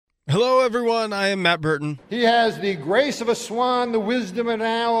Hello, everyone. I am Matt Burton. He has the grace of a swan, the wisdom of an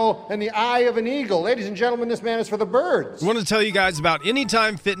owl, and the eye of an eagle. Ladies and gentlemen, this man is for the birds. I want to tell you guys about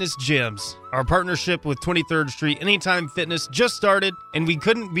Anytime Fitness Gyms. Our partnership with 23rd Street Anytime Fitness just started, and we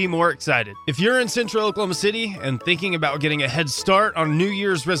couldn't be more excited. If you're in Central Oklahoma City and thinking about getting a head start on New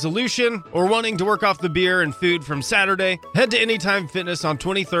Year's resolution or wanting to work off the beer and food from Saturday, head to Anytime Fitness on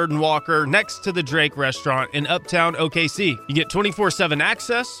 23rd and Walker next to the Drake Restaurant in Uptown OKC. You get 24/7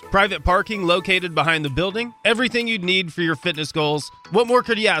 access, private parking located behind the building, everything you'd need for your fitness goals. What more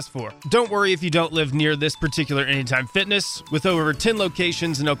could you ask for? Don't worry if you don't live near this particular Anytime Fitness. With over 10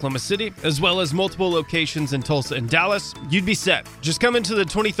 locations in Oklahoma City, as well as multiple locations in Tulsa and Dallas, you'd be set. Just come into the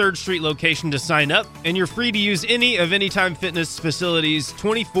 23rd Street location to sign up, and you're free to use any of Anytime Fitness facilities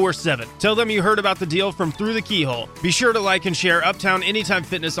 24/7. Tell them you heard about the deal from Through the Keyhole. Be sure to like and share Uptown Anytime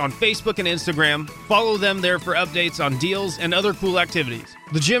Fitness on Facebook and Instagram. Follow them there for updates on deals and other cool activities.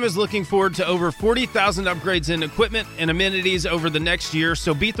 The gym is looking forward to over 40,000 upgrades in equipment and amenities over the next year,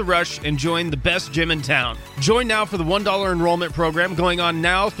 so beat the rush and join the best gym in town. Join now for the $1 enrollment program going on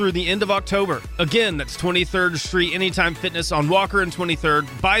now through the end of October. Again, that's 23rd Street Anytime Fitness on Walker and 23rd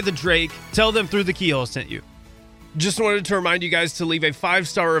by the Drake. Tell them Through the Keyhole sent you. Just wanted to remind you guys to leave a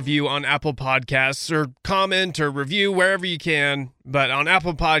 5-star review on Apple Podcasts, or comment or review wherever you can. But on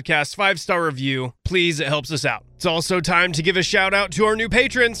Apple Podcasts, 5-star review, please, it helps us out. It's also time to give a shout out to our new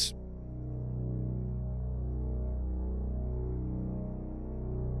patrons.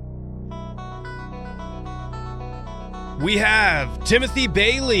 We have Timothy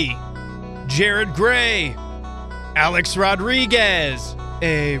Bailey, Jared Gray, Alex Rodriguez,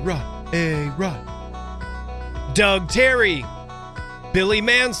 A-Rod, Doug Terry, Billy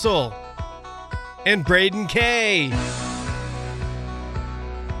Mansell, and Braden K.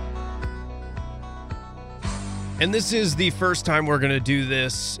 And this is the first time we're going to do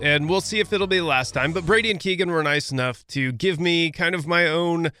this, and we'll see if it'll be the last time. But Brady and Keegan were nice enough to give me kind of my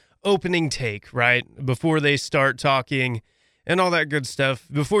own opening take, right? Before they start talking and all that good stuff.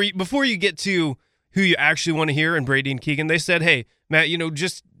 Before you get to who you actually want to hear, and Brady and Keegan, they said, hey, Matt,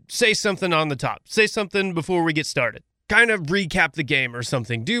 just say something on the top. Say something before we get started. Kind of recap the game or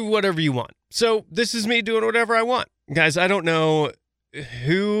something. Do whatever you want. So this is me doing whatever I want. Guys, I don't know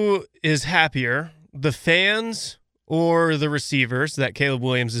who is happier, the fans or the receivers that Caleb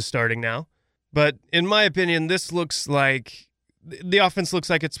Williams is starting now. But in my opinion, this looks like the offense looks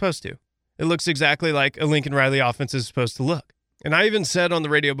like it's supposed to. It looks exactly like a Lincoln Riley offense is supposed to look. And I even said on the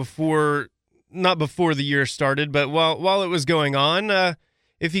radio not before the year started, but while it was going on,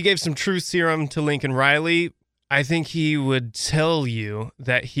 if you gave some truth serum to Lincoln Riley, I think he would tell you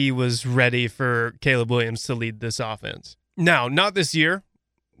that he was ready for Caleb Williams to lead this offense. Now, not this year.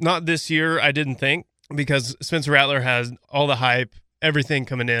 Not this year, I didn't think, because Spencer Rattler has all the hype, everything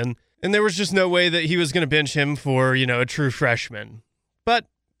coming in, and there was just no way that he was going to bench him for, a true freshman. But,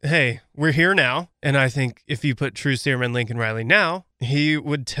 hey, we're here now, and I think if you put true serum in Lincoln Riley now, he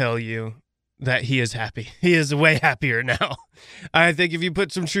would tell you that he is happy. He is way happier now. I think if you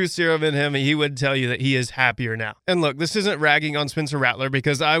put some truth serum in him, he would tell you that he is happier now. And look, this isn't ragging on Spencer Rattler,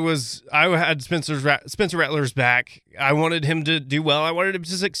 because I had Spencer Rattler's back. I wanted him to do well. I wanted him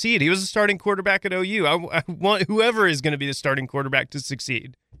to succeed. He was a starting quarterback at OU. I want whoever is going to be the starting quarterback to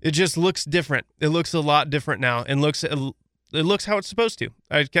succeed. It just looks different. It looks a lot different now, and it looks how it's supposed to.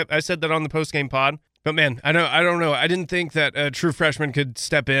 I said that on the postgame pod. But man, I don't know. I didn't think that a true freshman could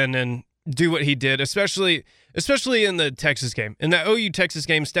step in and do what he did, especially in the Texas game. In that OU Texas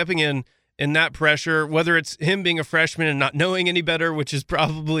game, stepping in that pressure, whether it's him being a freshman and not knowing any better, which is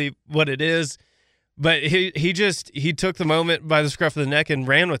probably what it is, but he took the moment by the scruff of the neck and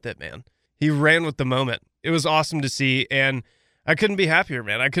ran with it, man. He ran with the moment. It was awesome to see, and I couldn't be happier,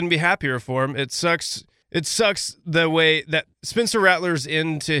 man. I couldn't be happier for him. It sucks the way that Spencer Rattler's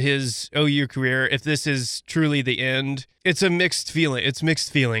into his OU career. If this is truly the end, it's a mixed feeling. It's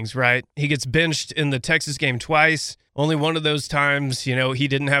mixed feelings, right? He gets benched in the Texas game twice. Only one of those times, he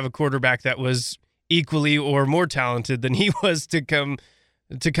didn't have a quarterback that was equally or more talented than he was to come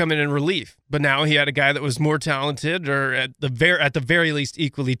in relief. But now he had a guy that was more talented, or at the very least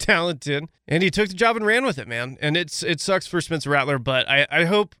equally talented, and he took the job and ran with it, man. And it sucks for Spencer Rattler, but I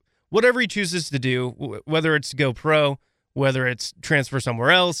hope whatever he chooses to do, whether it's go pro, whether it's transfer somewhere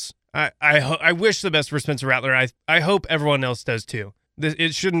else, I wish the best for Spencer Rattler. I hope everyone else does too.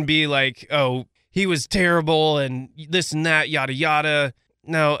 It shouldn't be like, oh, he was terrible and this and that, yada, yada.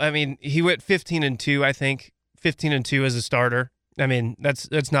 No, I mean, he went 15-2, I think. 15-2 as a starter. I mean,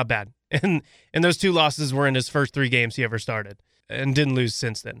 that's not bad. And those two losses were in his first 3 games he ever started, and didn't lose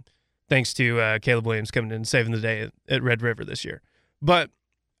since then, thanks to Caleb Williams coming in and saving the day at Red River this year. But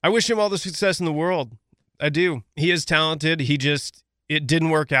I wish him all the success in the world. I do. He is talented. It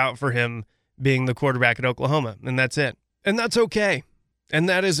didn't work out for him being the quarterback at Oklahoma, and that's it. And that's okay. And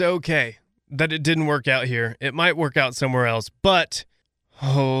that is okay that it didn't work out here. It might work out somewhere else, but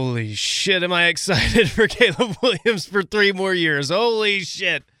holy shit, am I excited for Caleb Williams for 3 more years. Holy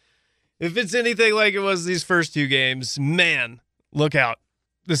shit. If it's anything like it was these first 2 games, man, look out.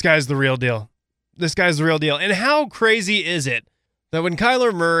 This guy's the real deal. This guy's the real deal. And how crazy is it that when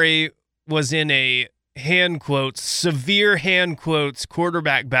Kyler Murray was in a hand quotes, severe hand quotes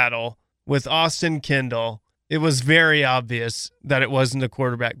quarterback battle with Austin Kendall, it was very obvious that it wasn't a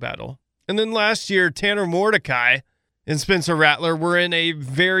quarterback battle. And then last year, Tanner Mordecai and Spencer Rattler were in a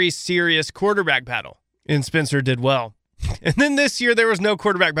very serious quarterback battle, and Spencer did well. And then this year, there was no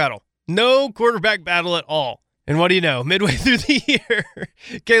quarterback battle. No quarterback battle at all. And what do you know? Midway through the year,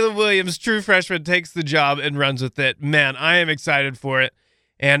 Caleb Williams, true freshman, takes the job and runs with it. Man, I am excited for it.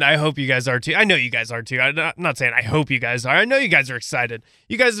 And I hope you guys are too. I know you guys are too. I'm not saying I hope you guys are. I know you guys are excited.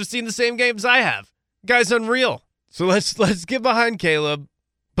 You guys have seen the same games I have. Guy's unreal. So let's get behind Caleb,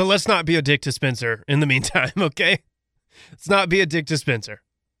 but let's not be a dick to Spencer in the meantime, okay? Let's not be a dick to Spencer.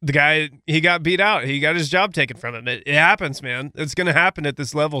 The guy, he got beat out. He got his job taken from him. It happens, man. It's going to happen at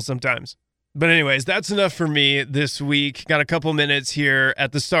this level sometimes. But anyways, that's enough for me this week. Got a couple minutes here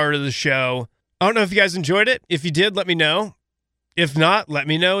at the start of the show. I don't know if you guys enjoyed it. If you did, let me know. If not, let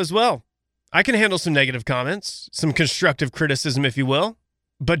me know as well. I can handle some negative comments, some constructive criticism, if you will.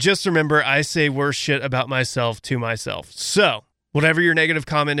 But just remember, I say worse shit about myself to myself. So, whatever your negative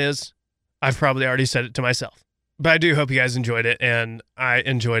comment is, I've probably already said it to myself. But I do hope you guys enjoyed it, and I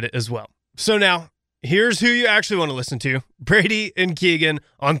enjoyed it as well. So now, here's who you actually want to listen to. Brady and Keegan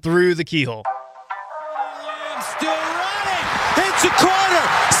on Through the Keyhole. Still running. Hits a corner.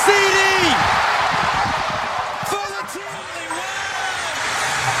 CD. For the team.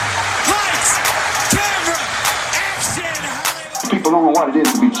 Lights. Camera. Action. People don't know what it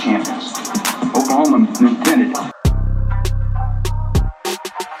is to be champions. Oklahoma invented it.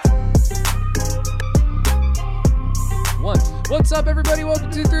 What's up, everybody?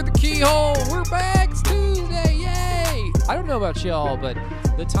 Welcome to Through the Keyhole. We're back. It's Tuesday. Yay! I don't know about y'all, but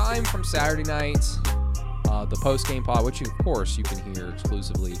the time from Saturday night, the post-game pod, which of course you can hear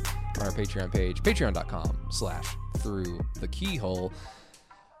exclusively on our Patreon page, patreon.com/throughthekeyhole.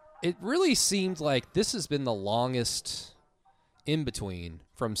 It really seemed like this has been the longest in between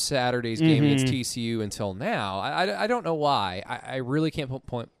from Saturday's game against TCU until now. I don't know why. I really can't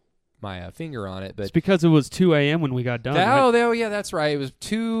point my finger on it, but it's because it was 2 a.m. when we got done. Oh, yeah, that's right. It was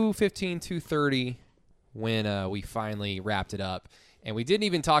 2:15, 2:30 when we finally wrapped it up, and we didn't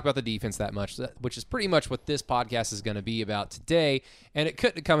even talk about the defense that much, which is pretty much what this podcast is going to be about today, and it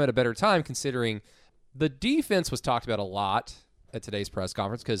couldn't come at a better time considering the defense was talked about a lot at today's press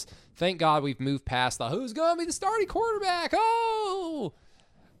conference because thank God we've moved past the who's going to be the starting quarterback,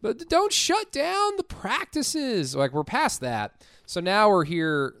 but don't shut down the practices. Like, we're past that. So now we're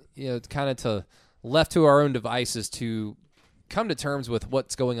here, kind of to left to our own devices to come to terms with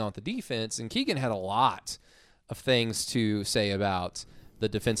what's going on with the defense. And Keegan had a lot of things to say about the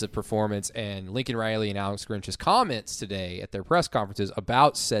defensive performance and Lincoln Riley and Alex Grinch's comments today at their press conferences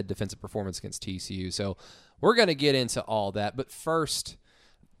about said defensive performance against TCU. So we're going to get into all that. But first,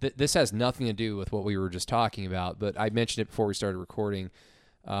 this has nothing to do with what we were just talking about, but I mentioned it before we started recording.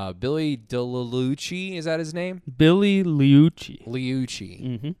 Billy DiLucci, is that his name? Billy Liucci.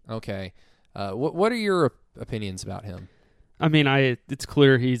 Mm-hmm. Okay. What are your opinions about him? I mean, it's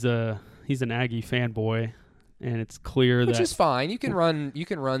clear he's an Aggie fanboy, and it's clear which is fine. You can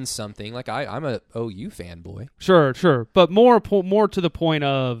run something like I'm a OU fanboy. Sure, but more to the point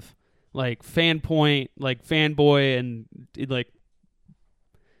of like fanboy, and it like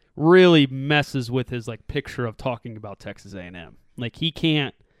really messes with his like picture of talking about Texas A&M. Like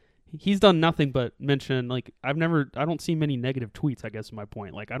he's done nothing but mention, like, I don't see many negative tweets, I guess is my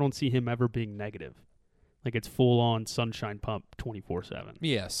point. Like, I don't see him ever being negative. Like, it's full on sunshine pump 24/7.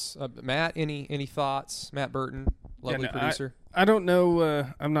 Yes. Matt, any thoughts? Matt Burton, lovely producer. I don't know.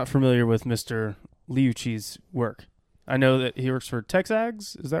 I'm not familiar with Mr. Liucci's work. I know that he works for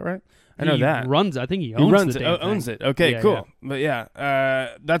Texags. Is that right? I know that. I think he owns it. Owns it. Okay, yeah, cool. Yeah.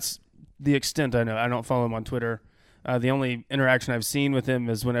 But that's the extent I know. I don't follow him on Twitter. The only interaction I've seen with him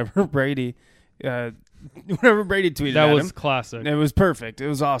is whenever Brady tweeted that at was him. Classic. It was perfect. It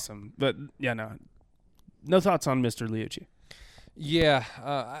was awesome. But yeah, no thoughts on Mr. Liucci. Yeah,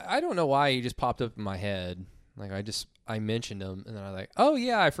 I don't know why he just popped up in my head. Like I mentioned him, and then I oh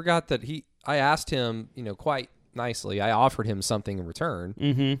yeah, I forgot that I asked him, quite nicely. I offered him something in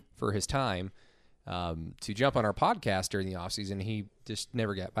return for his time, to jump on our podcast during the offseason. He just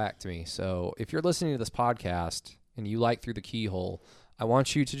never got back to me. So if you're listening to this podcast and you like Through the Keyhole, I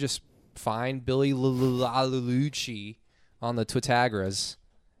want you to just find Billy Lalucci on the Twitagras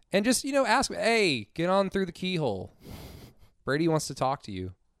and just, ask me, hey, get on Through the Keyhole. Brady wants to talk to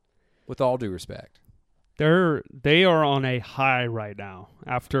you, with all due respect. They are on a high right now.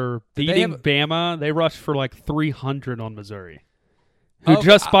 After beating Bama, they rushed for like 300 on Missouri, who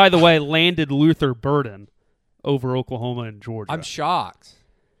by the way, landed Luther Burden over Oklahoma and Georgia. I'm shocked.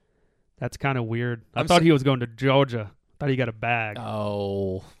 That's kind of weird. I thought he was going to Georgia. I thought he got a bag.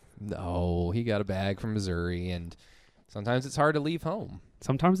 Oh, no. He got a bag from Missouri, and sometimes it's hard to leave home.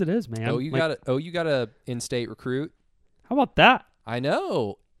 Sometimes it is, man. You got a in-state recruit. How about that? I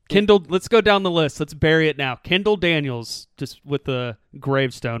know. Kendall, let's go down the list. Let's bury it now. Kendall Daniels, just with the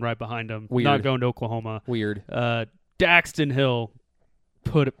gravestone right behind him. Weird. Not going to Oklahoma. Weird. Daxton Hill,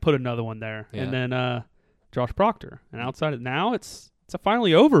 put another one there. Yeah. And then Josh Proctor. And outside of now, it's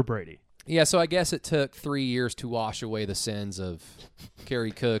finally over, Brady. Yeah, so I guess it took 3 years to wash away the sins of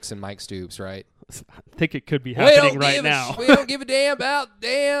Kerry Cooks and Mike Stoops, right? I think it could be happening right now. We don't give a damn about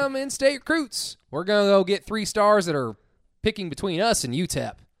damn in-state recruits. We're going to go get 3 stars that are picking between us and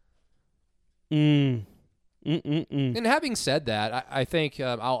UTEP. And having said that, I think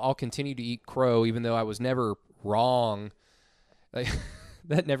I'll continue to eat crow, even though I was never wrong. Like,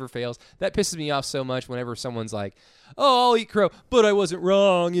 that never fails. That pisses me off so much whenever someone's like, "Oh, I'll eat crow, but I wasn't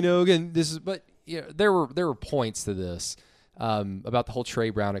wrong." Again, there were points to this about the whole Trey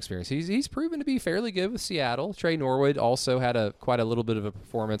Brown experience. He's proven to be fairly good with Seattle. Trey Norwood also had quite a little bit of a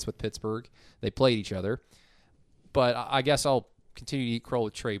performance with Pittsburgh. They played each other, but I guess I'll continue to eat crow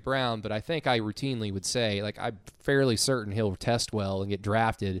with Trey Brown, but I think I routinely would say, like, I'm fairly certain he'll test well and get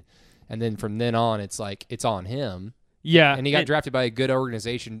drafted, and then from then on, it's like, it's on him. Yeah. And he got drafted by a good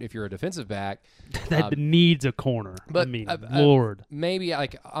organization if you're a defensive back. That needs a corner. But, Lord. Maybe,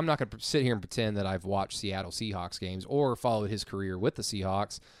 I'm not going to sit here and pretend that I've watched Seattle Seahawks games or followed his career with the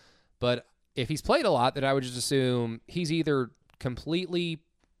Seahawks, but if he's played a lot, then I would just assume he's either completely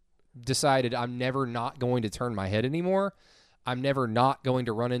decided I'm never not going to turn my head anymore, I'm never not going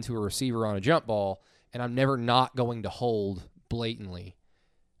to run into a receiver on a jump ball, and I'm never not going to hold blatantly.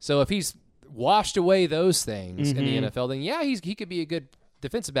 So if he's washed away those things in the NFL, then yeah, he could be a good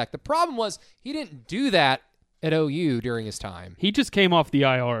defensive back. The problem was he didn't do that at OU during his time. He just came off the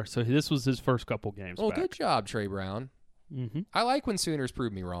IR, so this was his first couple games back. Good job, Trey Brown. I like when Sooners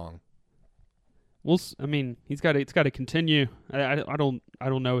prove me wrong. It's got to continue. I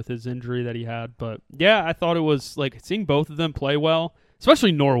don't know with his injury that he had, but yeah, I thought it was like seeing both of them play well,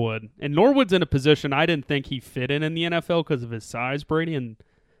 especially Norwood. And Norwood's in a position I didn't think he fit in the NFL because of his size, Brady, and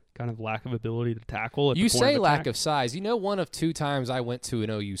kind of lack of ability to tackle. You say lack of size. One of 2 times I went to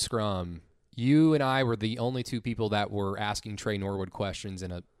an OU scrum, you and I were the only 2 people that were asking Trey Norwood questions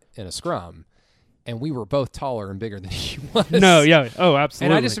in a scrum, and we were both taller and bigger than he was. No, yeah, oh,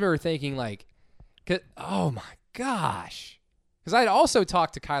 absolutely. And I just remember thinking like, oh my gosh. Because I'd also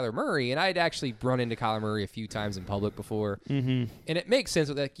talked to Kyler Murray, and I'd actually run into Kyler Murray a few times in public before. And it makes sense.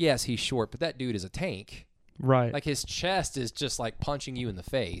 Like, yes, he's short, but that dude is a tank. Right. Like, his chest is just like punching you in the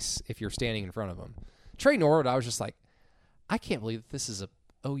face if you're standing in front of him. Trey Norwood, I was just like, I can't believe that this is a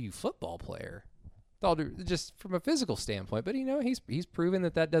OU football player. Just from a physical standpoint. But, he's proven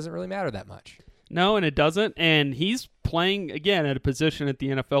that doesn't really matter that much. No, and it doesn't. And he's playing, again, at a position at the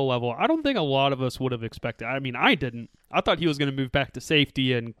NFL level I don't think a lot of us would have expected. I mean, I didn't. I thought he was going to move back to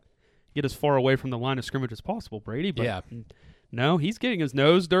safety and get as far away from the line of scrimmage as possible, Brady. But no, he's getting his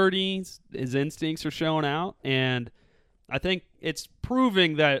nose dirty. His instincts are showing out. And I think it's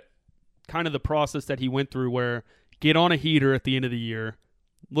proving that kind of the process that he went through where get on a heater at the end of the year,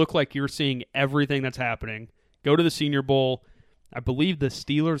 look like you're seeing everything that's happening, go to the Senior Bowl. I believe the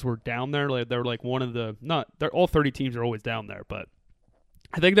Steelers were down there. They're like one of the all 30 teams are always down there, but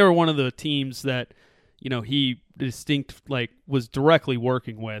I think they were one of the teams that he was directly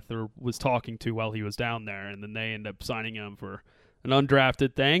working with or was talking to while he was down there, and then they end up signing him for an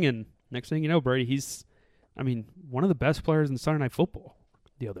undrafted thing. And next thing you know, Brady, he's one of the best players in Sunday Night Football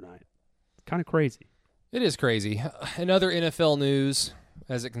the other night. Kind of crazy. It is crazy. Another NFL news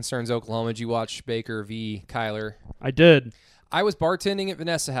as it concerns Oklahoma. Did you watch Baker v. Kyler? I did. I was bartending at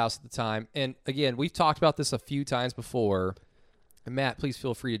Vanessa House at the time, and again, we've talked about this a few times before. And Matt, please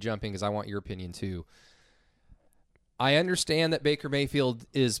feel free to jump in because I want your opinion too. I understand that Baker Mayfield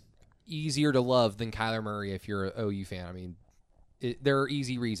is easier to love than Kyler Murray if you're an OU fan. There are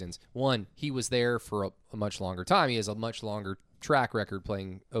easy reasons. One, he was there for a much longer time. He has a much longer track record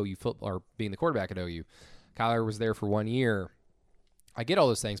playing OU football or being the quarterback at OU. Kyler was there for 1 year. I get all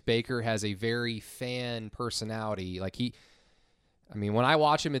those things. Baker has a very fan personality. Like when I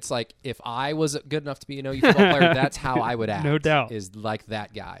watch him, it's like if I was good enough to be an OU football player, that's how I would act. No doubt. Is like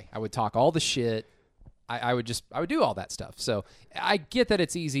that guy. I would talk all the shit. I would do all that stuff. So I get that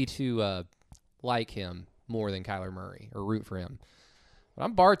it's easy to like him more than Kyler Murray or root for him. But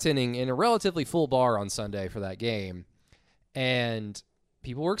I'm bartending in a relatively full bar on Sunday for that game, and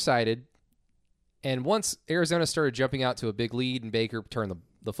people were excited. And once Arizona started jumping out to a big lead and Baker turned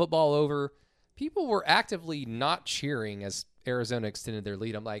the football over, people were actively not cheering as Arizona extended their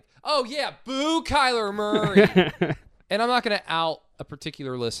lead. I'm like, oh, yeah, boo Kyler Murray. And I'm not going to out a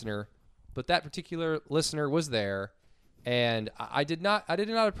particular listener, but that particular listener was there. And I did not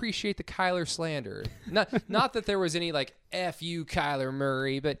appreciate the Kyler slander. Not that there was any like F you Kyler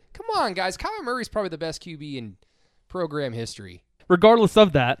Murray, but come on, guys. Kyler Murray's probably the best QB in program history. Regardless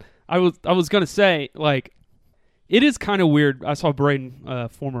of that, I was gonna say, like, it is kind of weird. I saw Braden,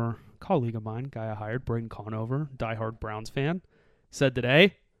 former colleague of mine, guy I hired, Braden Conover, diehard Browns fan, said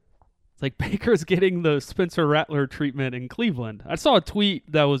today, it's like Baker's getting the Spencer Rattler treatment in Cleveland. I saw a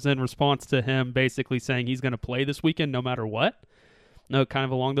tweet that was in response to him basically saying he's going to play this weekend no matter what. No, kind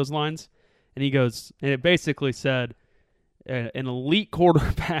of along those lines. And he goes, and it basically said, an elite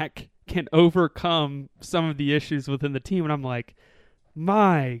quarterback can overcome some of the issues within the team. And I'm like,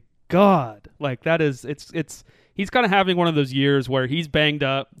 my God. Like, that is, he's kind of having one of those years where he's banged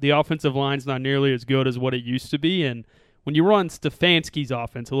up. The offensive line's not nearly as good as what it used to be. And when you run Stefanski's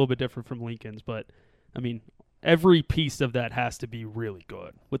offense, a little bit different from Lincoln's, but, I mean, every piece of that has to be really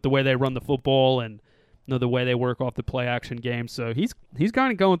good with the way they run the football and the way they work off the play-action game. So he's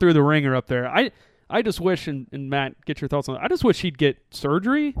kind of going through the ringer up there. I just wish, and Matt, get your thoughts on it, I just wish he'd get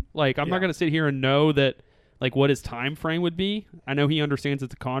surgery. Like, I'm not going to sit here and know that, like, what his time frame would be. I know he understands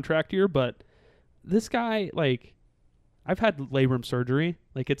it's a contract year, but this guy, like, I've had labrum surgery.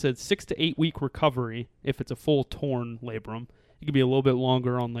 Like, it's a 6 to 8 week recovery if it's a full torn labrum. It could be a little bit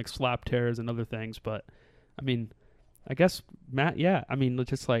longer on, like, slap tears and other things. But, I mean, I guess, Matt, yeah. I mean,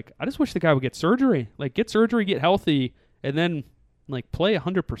 just like, I just wish the guy would get surgery. Like, get surgery, get healthy, and then, like, play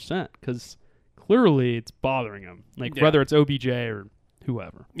 100%. Because clearly it's bothering him. Like, whether it's OBJ or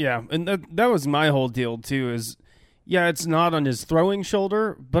whoever. Yeah, and that was my whole deal, too, is... Yeah, it's not on his throwing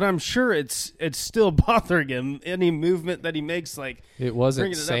shoulder, but I'm sure it's still bothering him. Any movement that he makes, like it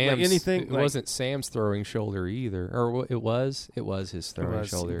wasn't Sam's. Like anything, it wasn't Sam's throwing shoulder either, or it was his throwing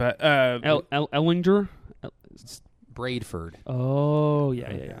shoulder. But Ellinger, Bradford. Oh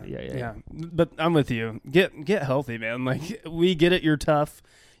yeah. But I'm with you. Get healthy, man. Like, we get it. You're tough.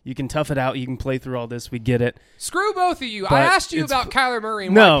 You can tough it out. You can play through all this. We get it. Screw both of you. I asked you about Kyler Murray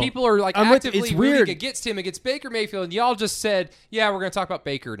and why people are like actively rooting against him, against Baker Mayfield, and y'all just said, yeah, we're going to talk about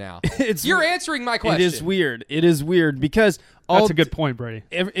Baker now. You're answering my question. It is weird because that's a good point, Brady.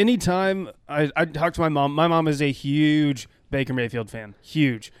 Anytime I talk to my mom is a huge Baker Mayfield fan.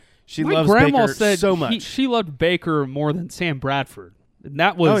 Huge. She loves grandma Baker said so much. She loved Baker more than Sam Bradford. And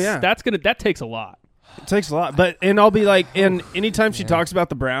that was that takes a lot. It takes a lot, and I'll be like, and anytime she talks about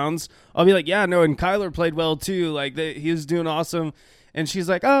the Browns, I'll be like, yeah, no, and Kyler played well too, like he was doing awesome, and she's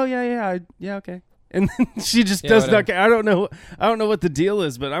like, oh yeah, okay, and then she just does not care. I don't know what the deal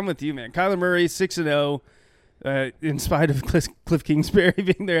is, but I'm with you, man. Kyler Murray 6-0, in spite of Cliff Kingsbury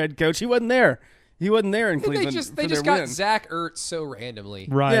being their head coach, he wasn't there. He wasn't there in Cleveland. They just got Zach Ertz so randomly.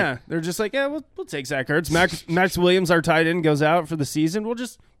 Right. Yeah. They're just like, yeah, we'll take Zach Ertz. Max Williams, our tight end, goes out for the season. We'll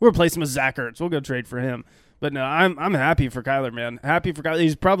replace him with Zach Ertz. We'll go trade for him. But no, I'm happy for Kyler, man. Happy for Kyler.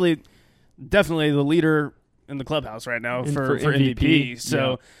 He's probably definitely the leader in the clubhouse right now for MVP.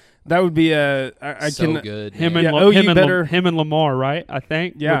 So that would be good. Him and Lamar, right? I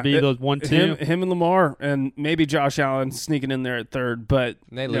think would be those 1-2. Him and Lamar, and maybe Josh Allen sneaking in there at third. But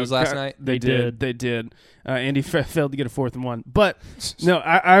they lose last night. They did. Andy failed to get a 4th and 1. But no,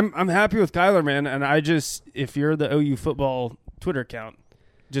 I'm happy with Kyler, man. And if you're the OU football Twitter account,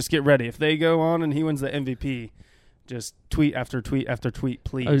 just get ready. If they go on and he wins the MVP, just tweet after tweet after tweet,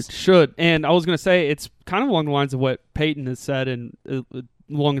 please. Should. And I was going to say, it's kind of along the lines of what Peyton has said and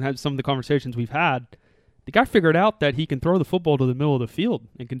along some of the conversations we've had. The guy figured out that he can throw the football to the middle of the field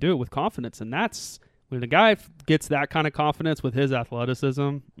and can do it with confidence. And that's when the guy gets that kind of confidence with his athleticism.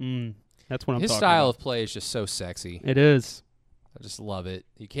 That's what I'm talking about. His style of play is just so sexy. It is. I just love it.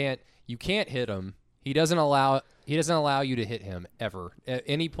 You can't hit him. He doesn't allow you to hit him ever at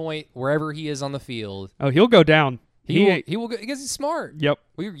any point wherever he is on the field. Oh, he'll go down. He will go because he's smart. Yep.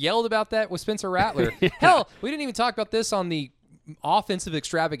 We yelled about that with Spencer Rattler. Hell, we didn't even talk about this on the offensive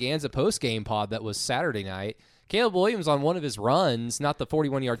extravaganza post-game pod that was Saturday night. Caleb Williams on one of his runs, not the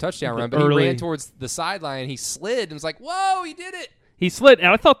 41-yard touchdown run, but he ran towards the sideline. He slid and was like, whoa, he did it. He slid, and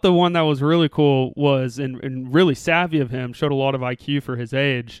I thought the one that was really cool was, and really savvy of him, showed a lot of IQ for his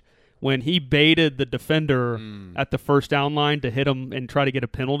age, when he baited the defender at the first down line to hit him and try to get a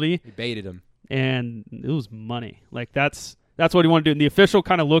penalty. He baited him. And it was money. Like, that's what he wanted to do. And the official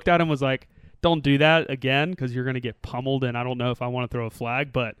kind of looked at him, was like, don't do that again because you're going to get pummeled, and I don't know if I want to throw a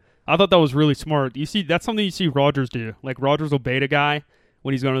flag. But I thought that was really smart. You see, that's something you see Rodgers do. Like, Rodgers will bait a guy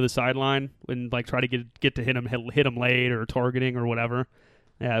when he's going to the sideline and like try to get to hit him late or targeting or whatever.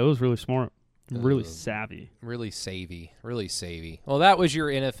 Yeah, it was really smart, really savvy, really savvy. Well, that was your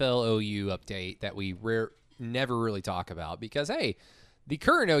NFL OU update that we never really talk about because hey, the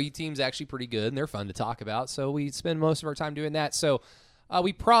current OU team's actually pretty good and they're fun to talk about. So we spend most of our time doing that. So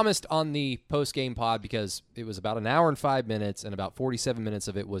we promised on the post-game pod because it was about an hour and 5 minutes, and about 47 minutes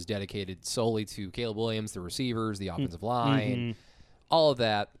of it was dedicated solely to Caleb Williams, the receivers, the offensive line, all of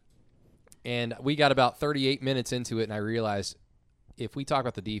that. And we got about 38 minutes into it, and I realized if we talk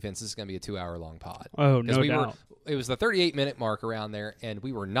about the defense, this is going to be a 2-hour-long pod. Oh, no doubt. It was the 38-minute mark around there, and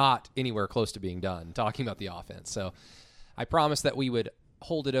we were not anywhere close to being done talking about the offense. So I promised that we would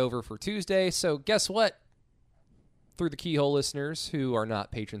hold it over for Tuesday. So guess what? Through the Keyhole listeners who are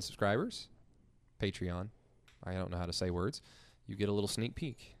not patron subscribers, Patreon, I don't know how to say words, you get a little sneak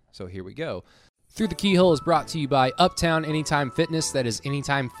peek. So here we go. Through the Keyhole is brought to you by Uptown Anytime Fitness. That is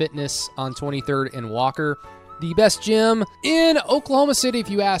Anytime Fitness on 23rd and Walker. The best gym in Oklahoma City, if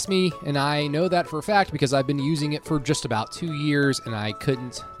you ask me. And I know that for a fact because I've been using it for just about 2 years and I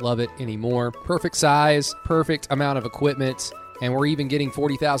couldn't love it anymore. Perfect size, perfect amount of equipment. And we're even getting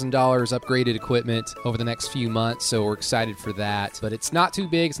 $40,000 upgraded equipment over the next few months, so we're excited for that. But it's not too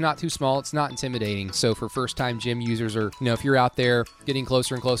big, it's not too small, it's not intimidating. So for first-time gym users, or if you're out there getting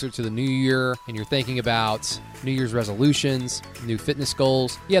closer and closer to the new year and you're thinking about New Year's resolutions, new fitness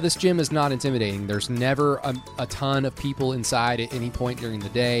goals, yeah, this gym is not intimidating. There's never a ton of people inside at any point during the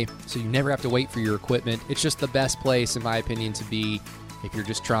day, so you never have to wait for your equipment. It's just the best place, in my opinion, to be if you're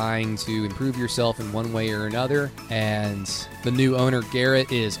just trying to improve yourself in one way or another. And the new owner,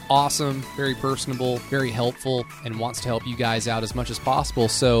 Garrett, is awesome, very personable, very helpful, and wants to help you guys out as much as possible.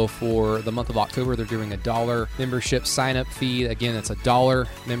 So for the month of October, they're doing a $1 membership sign-up fee. Again, that's a $1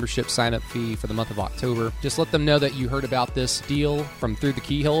 membership sign-up fee for the month of October. Just let them know that you heard about this deal from Through the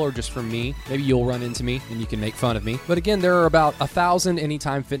Keyhole or just from me. Maybe you'll run into me and you can make fun of me. But again, there are about 1,000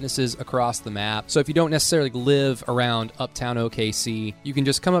 Anytime Fitnesses across the map. So if you don't necessarily live around Uptown OKC, you can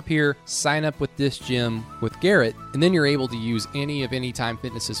just come up here, sign up with this gym with Garrett, and then you're able to use any of Anytime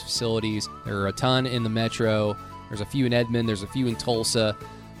Fitness's facilities. There are a ton in the metro. There's a few in Edmond. There's a few in Tulsa.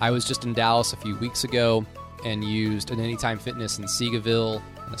 I was just in Dallas a few weeks ago and used an Anytime Fitness in Seagoville,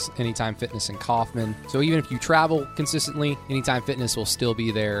 Anytime Fitness in Kaufman. So even if you travel consistently, Anytime Fitness will still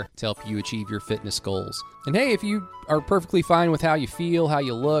be there to help you achieve your fitness goals. And hey, if you are perfectly fine with how you feel, how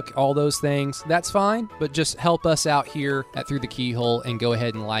you look, all those things, that's fine. But just help us out here at Through the Keyhole and go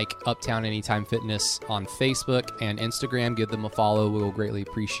ahead and like Uptown Anytime Fitness on Facebook and Instagram. Give them a follow. We will greatly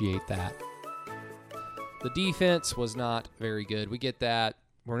appreciate that. The defense was not very good. We get that.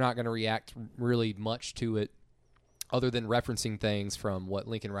 We're not going to react really much to it other than referencing things from what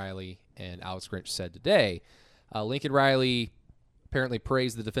Lincoln Riley and Alex Grinch said today. Lincoln Riley apparently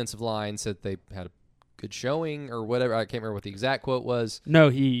praised the defensive line, said they had a good showing or whatever. I can't remember what the exact quote was. No,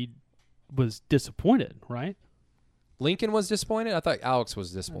 he was disappointed, right? Lincoln was disappointed? I thought Alex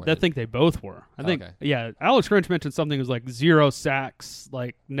was disappointed. I think they both were. I think, yeah, Alex Grinch mentioned something that was like 0 sacks,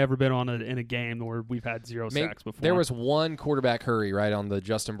 like never been on in a game where we've had 0 sacks before. There was one quarterback hurry, right, on the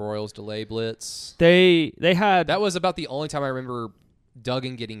Justin Broyles delay blitz. They had... That was about the only time I remember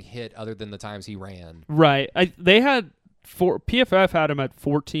Duggan getting hit other than the times he ran. Right. They had... PFF had him at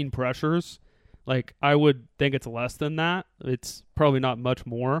 14 pressures. Like, I would think it's less than that. It's probably not much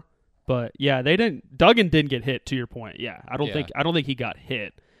more. But yeah, Duggan didn't get hit, to your point. Yeah. I don't think he got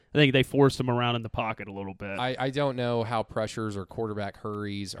hit. I think they forced him around in the pocket a little bit. I don't know how pressures or quarterback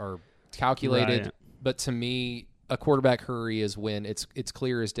hurries are calculated, right. But to me, a quarterback hurry is when it's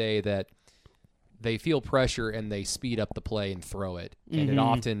clear as day that they feel pressure and they speed up the play and throw it. And it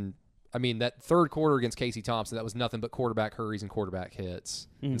often, I mean, that third quarter against Casey Thompson, that was nothing but quarterback hurries and quarterback hits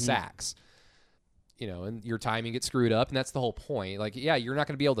and sacks. And your timing gets screwed up, and that's the whole point. Like, yeah, you're not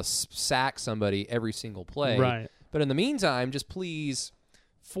going to be able to sack somebody every single play. Right. But in the meantime, just please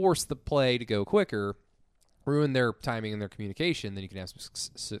force the play to go quicker, ruin their timing and their communication, then you can have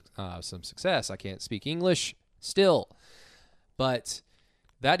some success. I can't speak English still. But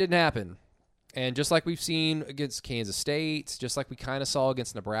that didn't happen. And just like we've seen against Kansas State, just like we kind of saw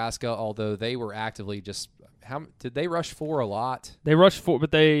against Nebraska, although they were actively just did they rush 4 a lot? They rushed 4,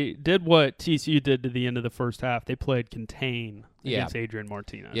 but they did what TCU did to the end of the first half. They played contain against Adrian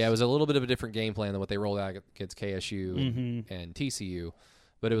Martinez. Yeah, it was a little bit of a different game plan than what they rolled out against KSU and TCU.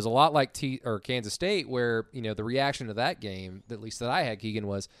 But it was a lot like Kansas State, where the reaction to that game, at least that I had, Keegan,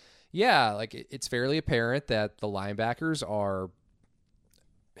 was, like it's fairly apparent that the linebackers are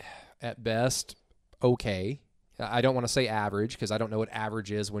at best okay. I don't want to say average because I don't know what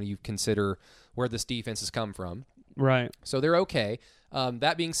average is when you consider where this defense has come from. Right. So they're okay.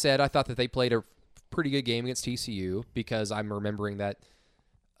 That being said, I thought that they played a pretty good game against TCU because I'm remembering that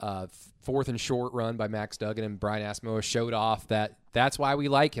 4th and short run by Max Duggan and Brian Asamoah showed off that that's why we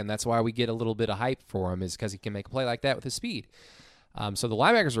like him. That's why we get a little bit of hype for him, is because he can make a play like that with his speed. So the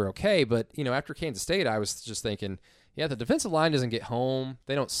linebackers are okay, but after Kansas State, I was just thinking, the defensive line doesn't get home.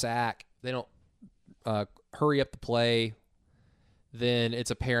 They don't sack. They don't hurry up the play. Then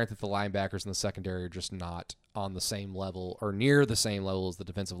it's apparent that the linebackers in the secondary are just not on the same level or near the same level as the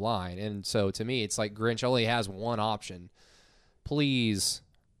defensive line. And so to me, it's like Grinch only has one option. Please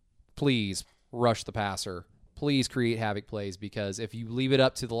rush the passer. Please create havoc plays, because if you leave it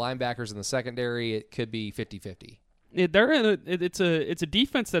up to the linebackers in the secondary, it could be 50-50. It's a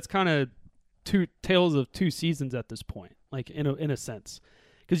defense that's kind of two tales of two seasons at this point, like in a sense,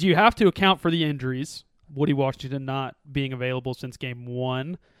 because you have to account for the injuries. Woody Washington not being available since game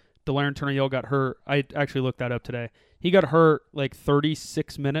 1. Delarrin Turner-Yell got hurt. I actually looked that up today. He got hurt like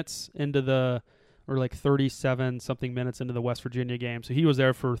 36 minutes into or like 37-something minutes into the West Virginia game. So he was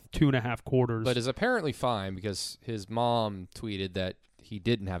there for 2.5 quarters. But is apparently fine because his mom tweeted that he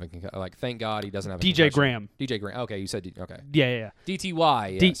didn't have a concussion. Like, thank God he doesn't have a concussion. DJ Graham. Okay, you said okay. Yeah.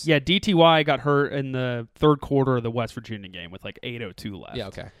 DTY, yes. DTY got hurt in the third quarter of the West Virginia game with like 8:02 left. Yeah,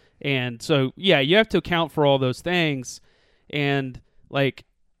 okay. And so, you have to account for all those things. And, like,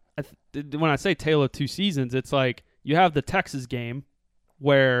 when I say tale of two seasons, it's like you have the Texas game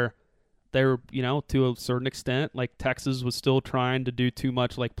where they're, to a certain extent, like Texas was still trying to do too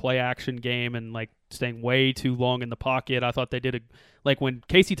much, like, play-action game and, like, staying way too long in the pocket. I thought they did when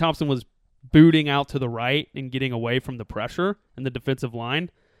Casey Thompson was booting out to the right and getting away from the pressure in the defensive line,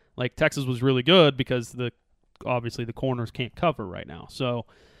 like, Texas was really good because obviously the corners can't cover right now. So,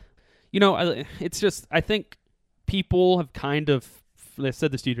 it's just, I think people have kind of, I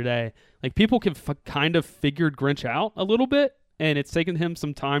said this to you today, like people can kind of figured Grinch out a little bit, and it's taken him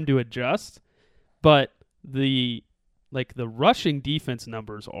some time to adjust, but the rushing defense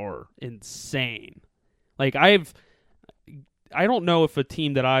numbers are insane. Like I don't know if a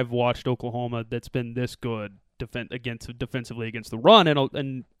team that I've watched, Oklahoma, that's been this good defensively against the run,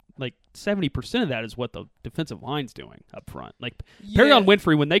 and like 70% of that is what the defensive line's doing up front. Like Perrion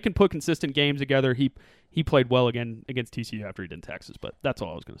Winfrey, when they can put consistent games together, he played well again against TCU after he did in Texas. But that's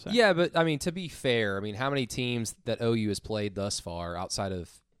all I was going to say. Yeah, but I mean, to be fair, how many teams that OU has played thus far outside of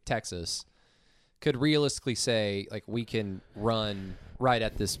Texas could realistically say, like, we can run right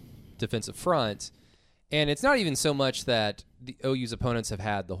at this defensive front? And it's not even so much that the OU's opponents have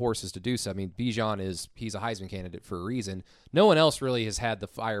had the horses to do so. Bijan he's a Heisman candidate for a reason. No one else really has had the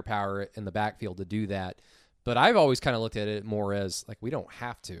firepower in the backfield to do that. But I've always kind of looked at it more as, like, we don't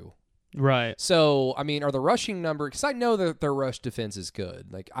have to. Right. So, are the rushing number, because I know that their rush defense is good.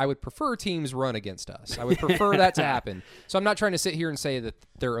 Like, I would prefer teams run against us. I would prefer that to happen. So I'm not trying to sit here and say that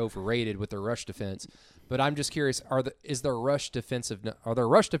they're overrated with their rush defense. But I'm just curious: are their rush defensive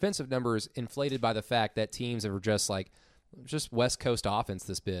numbers inflated by the fact that teams are just West Coast offense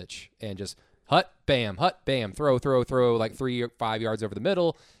this bitch and just hut bam, throw like 3 or 5 yards over the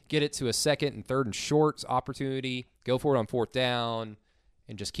middle, get it to a 2nd and 3rd and short opportunity, go for it on 4th down,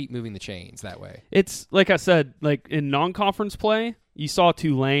 and just keep moving the chains that way. It's like I said, like in non-conference play, you saw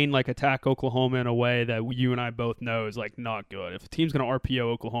Tulane attack Oklahoma in a way that you and I both know is not good. If a team's going to RPO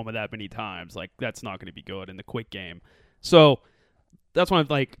Oklahoma that many times, that's not going to be good in the quick game. So that's why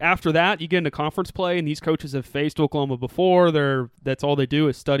I'm after that, you get into conference play, and these coaches have faced Oklahoma before. That's all they do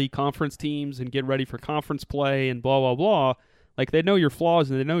is study conference teams and get ready for conference play and blah, blah, blah. They know your flaws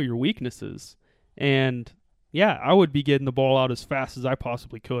and they know your weaknesses. And yeah, I would be getting the ball out as fast as I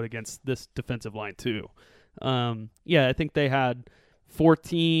possibly could against this defensive line too. I think they had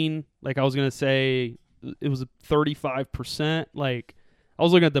 14, I was going to say it was 35%. I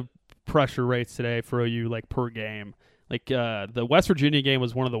was looking at the pressure rates today for OU, per game. The West Virginia game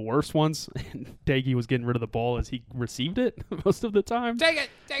was one of the worst ones. Daggy was getting rid of the ball as he received it most of the time. Take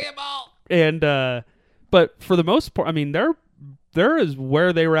it, ball! And, but for the most part, there is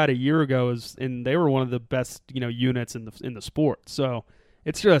where they were at a year ago and they were one of the best, units in the sport. So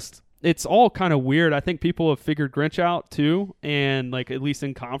it's just, it's all kind of weird. I think people have figured Grinch out too, and like at least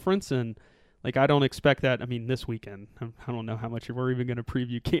in conference, and like I don't expect that. I mean, this weekend, I don't know how much we're even going to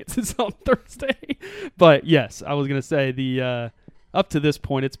preview Kansas on Thursday, but yes, I was going to say the up to this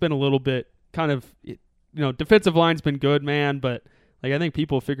point, it's been a little bit kind of defensive line's been good, man, but like I think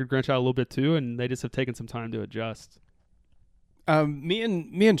people have figured Grinch out a little bit too, and they just have taken some time to adjust. Me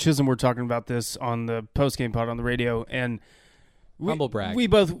and Chisholm were talking about this on the post-game pod on the radio, and Humble brag. We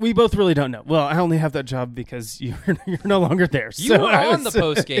both really don't know. Well, I only have that job because you're no longer there. You were on the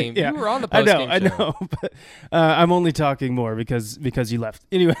post game. Yeah, you were on the post game. I know, but I'm only talking more because you left.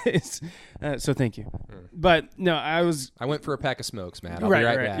 Anyways, so thank you. But no, I went for a pack of smokes, Matt. I'll right, be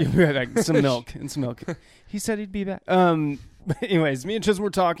right right. back. You'll be right back. Some milk and some milk. He said he'd be back. But anyways, me and Chisholm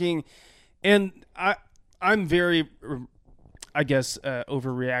were talking, and I'm very, I guess,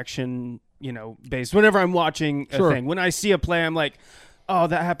 overreaction. Based whenever I'm watching a thing. When I see a play, I'm like, oh,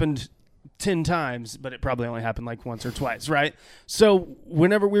 that happened 10 times, but it probably only happened like once or twice, right? So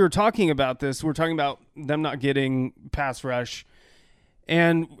whenever we were talking about this, we're talking about them not getting pass rush,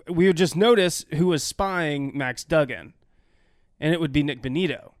 and we would just notice who was spying Max Duggan, and it would be Nick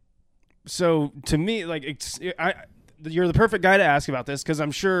Benito. So to me, like, you're the perfect guy to ask about this because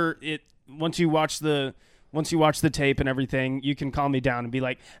I'm sure once you watch the tape and everything, you can calm me down and be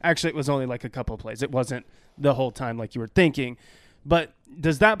like, actually, it was only like a couple of plays. It wasn't the whole time like you were thinking. But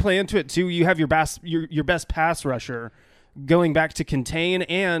does that play into it too? You have your best pass rusher going back to contain,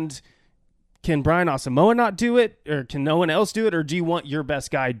 and can Brian Asamoah not do it, or can no one else do it, or do you want your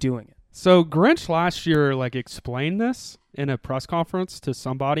best guy doing it? So Grinch last year explained this in a press conference to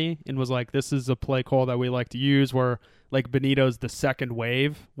somebody and was like, this is a play call that we like to use where like Benito's the second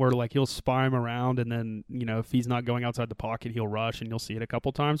wave where like he'll spy him around, and then if he's not going outside the pocket, he'll rush, and you'll see it a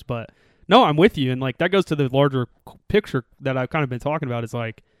couple times. But no, I'm with you, and like that goes to the larger picture that I've kind of been talking about. Is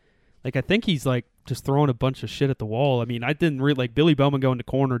like I think he's like just throwing a bunch of shit at the wall. I mean, I didn't really like Billy Bowman going to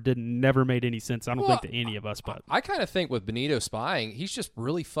corner never made any sense. I don't think to any of us, but I kind of think with Benito spying, he's just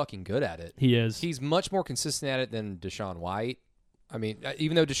really fucking good at it. He is. He's much more consistent at it than Deshaun White. I mean,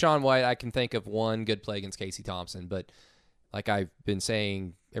 even though Deshaun White, I can think of one good play against Casey Thompson, but like I've been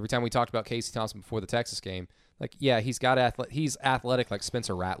saying, every time we talked about Casey Thompson before the Texas game, like, yeah, he's athletic like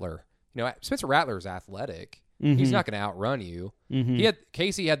Spencer Rattler. Spencer Rattler is athletic. Mm-hmm. He's not going to outrun you. Mm-hmm.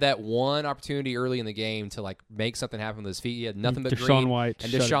 Casey had that one opportunity early in the game to like make something happen with his feet. He had nothing but Deshaun White,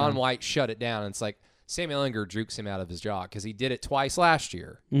 and Deshaun White shut it down. And it's like Sam Ehlinger jukes him out of his jaw because he did it twice last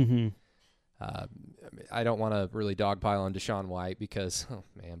year. Mm-hmm. I don't want to really dogpile on Deshaun White because, oh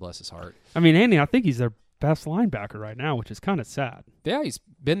man, bless his heart. I mean, Andy, I think he's their best linebacker right now, which is kind of sad. Yeah, he's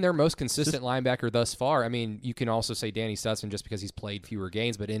been their most consistent linebacker thus far. I mean, you can also say Danny Stutzman just because he's played fewer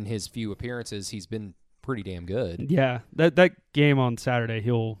games, but in his few appearances, he's been pretty damn good. Yeah, that game on Saturday,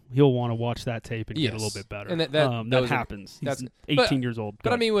 he'll want to watch that tape and get a little bit better. And that happens. He's 18 years old.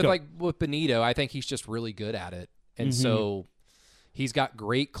 But I mean, with Benito, I think he's just really good at it, and so he's got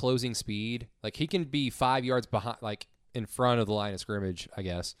great closing speed. Like he can be 5 yards behind, like in front of the line of scrimmage, I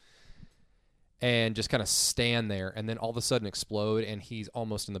guess, and just kind of stand there, and then all of a sudden explode, and he's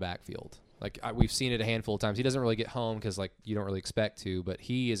almost in the backfield. Like we've seen it a handful of times. He doesn't really get home because like you don't really expect to, but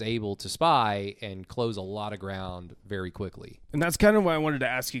he is able to spy and close a lot of ground very quickly. And that's kind of why I wanted to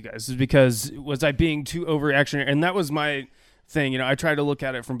ask you guys, is because was I being too overreactionary? And that was my thing. I try to look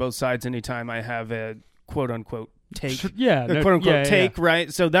at it from both sides anytime I have a quote unquote take. Quote unquote take,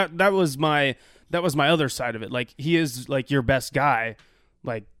 right? So that was my other side of it. Like he is like your best guy,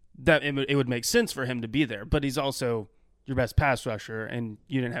 like that it would make sense for him to be there, but he's also your best pass rusher, and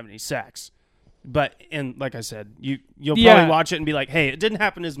you didn't have any sacks. And like I said, you'll probably watch it and be like, hey, it didn't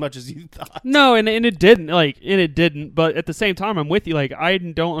happen as much as you thought. No, and it didn't. But at the same time, I'm with you. Like I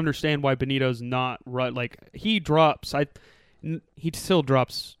don't understand why Benito's not right. Like he drops, he still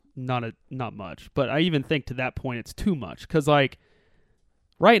drops not much. But I even think to that point it's too much because like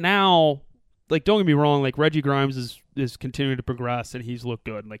right now, like don't get me wrong, like Reggie Grimes is continuing to progress and he's looked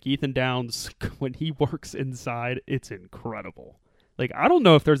good. Like Ethan Downs, when he works inside, it's incredible. Like I don't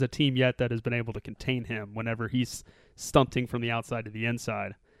know if there's a team yet that has been able to contain him whenever he's stunting from the outside to the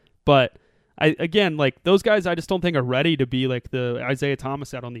inside. But like those guys, I just don't think are ready to be like the Isaiah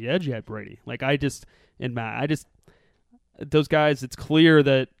Thomas out on the edge yet, Brady. Like those guys, it's clear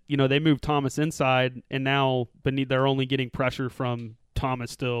that they moved Thomas inside, and now they're only getting pressure from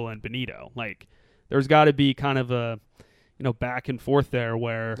Thomas still and Benito. Like there's got to be kind of a back and forth there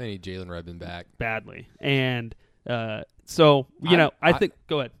where they need Jalen Redmond back badly. And so I think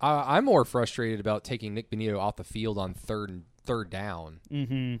go ahead. I'm more frustrated about taking Nick Benito off the field on third down.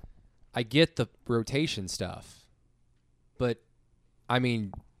 Mm-hmm. I get the rotation stuff, but I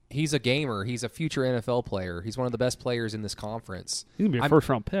mean He's a gamer. He's a future NFL player. He's one of the best players in this conference. He's gonna be a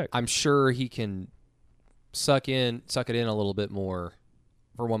first-round pick. I'm sure he can suck it in a little bit more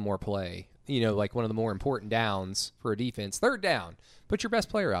for one more play. Like one of the more important downs for a defense. Third down. Put your best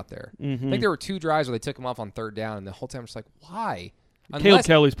player out there. Mm-hmm. I think there were 2 drives where they took him off on third down, and the whole time I'm just like, why? Caleb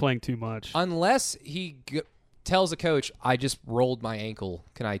Kelly's playing too much. Unless he tells the coach, I just rolled my ankle.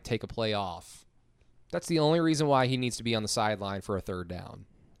 Can I take a play off? That's the only reason why he needs to be on the sideline for a third down.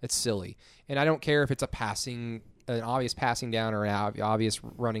 It's silly. And I don't care if it's an obvious passing down or an obvious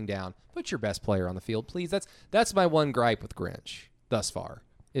running down. Put your best player on the field, please. That's my one gripe with Grinch thus far,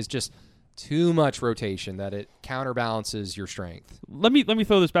 is just too much rotation that it counterbalances your strength. Let me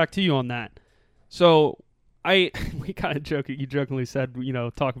throw this back to you on that. So we kind of jokingly said,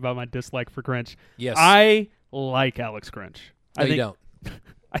 talk about my dislike for Grinch. Yes. I like Alex Grinch. No, you don't.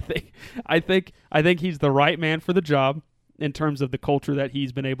 I think he's the right man for the job in terms of the culture that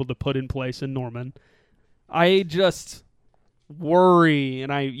he's been able to put in place in Norman. I just worry,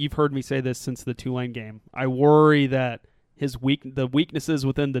 and you've heard me say this since the Tulane game. I worry that the weaknesses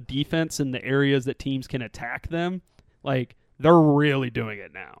within the defense and the areas that teams can attack them, like they're really doing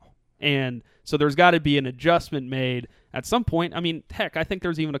it now. And so there's got to be an adjustment made at some point. I mean, heck, I think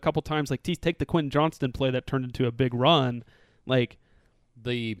there's even a couple times like take the Quentin Johnston play that turned into a big run, like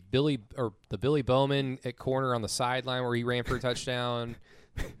the Billy Bowman at corner on the sideline where he ran for a touchdown.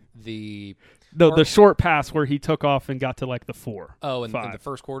 The short pass where he took off and got to like the 4. Oh, in the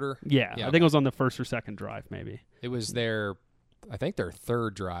first quarter? Yeah, I think it was on the first or second drive maybe. It was their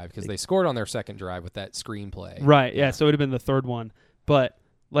third drive because they scored on their second drive with that screenplay. Right, yeah, so it would have been the third one. But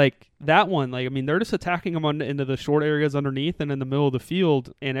like that one, like I mean, they're just attacking them into the short areas underneath and in the middle of the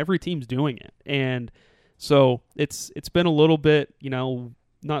field, and every team's doing it. And so it's been a little bit,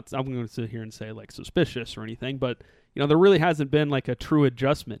 not I'm going to sit here and say like suspicious or anything, but there really hasn't been like a true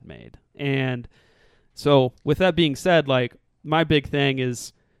adjustment made. And so with that being said, like my big thing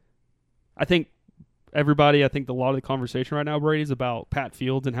is I think a lot of the conversation right now, Brady, is about Pat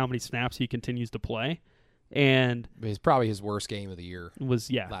Fields and how many snaps he continues to play. And it's probably his worst game of the year. Was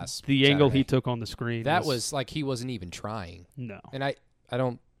the Saturday. angle he took on the screen. That was like he wasn't even trying. No. And I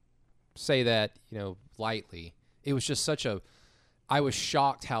don't say that, lightly. It was just I was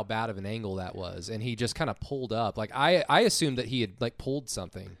shocked how bad of an angle that was, and he just kind of pulled up. Like I assumed that he had like pulled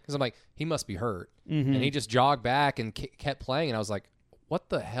something because I'm like, he must be hurt, and he just jogged back and kept playing, and I was like, what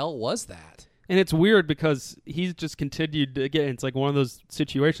the hell was that? And it's weird because he's just continued to get. It's like one of those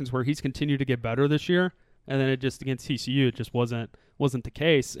situations where he's continued to get better this year, and then it just against TCU, it just wasn't the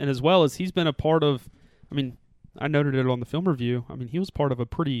case. And as well as he's been a part of, I mean, I noted it on the film review. I mean, he was part of a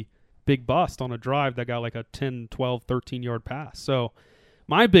pretty big bust on a drive that got like a 10, 12, 13-yard pass. So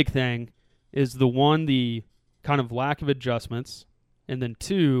my big thing is the kind of lack of adjustments, and then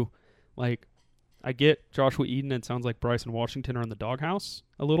 2, like I get Joshua Eden and it sounds like Bryson Washington are in the doghouse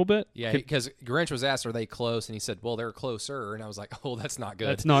a little bit. Yeah, because Grinch was asked, are they close? And he said, well, they're closer. And I was like, oh, that's not good.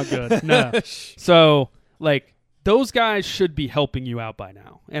 That's not good. No. So, like, those guys should be helping you out by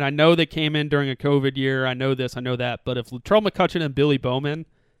now. And I know they came in during a COVID year. I know this, I know that. But if Latrell McCutcheon and Billy Bowman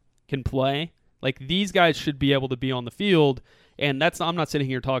can play, like, these guys should be able to be on the field. And I'm not sitting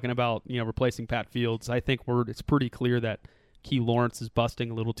here talking about, replacing Pat Fields. I think it's pretty clear that Key Lawrence is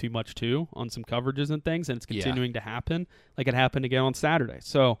busting a little too much too on some coverages and things, and it's continuing to happen like it happened again on Saturday.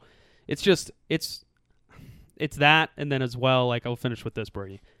 So it's just it's that, and then as well, like I'll finish with this,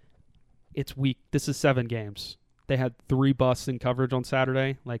 Brady. It's week. This is 7 games. They had 3 busts in coverage on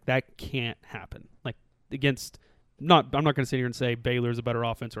Saturday. Like that can't happen. Like against I'm not going to sit here and say Baylor's a better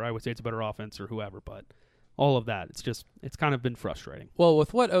offense or Iowa State's a better offense or whoever, but all of that, it's kind of been frustrating. Well,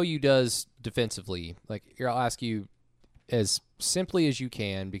 with what OU does defensively, like here I'll ask you as simply as you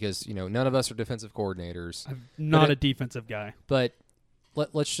can, because none of us are defensive coordinators. I'm not a defensive guy. But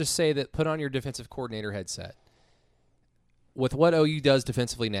let's just say that put on your defensive coordinator headset. With what OU does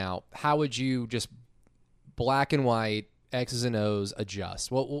defensively now, how would you just black and white, X's and O's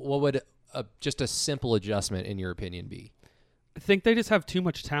adjust? What would just a simple adjustment, in your opinion, be? I think they just have too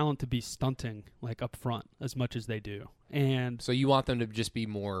much talent to be stunting like up front as much as they do. And so you want them to just be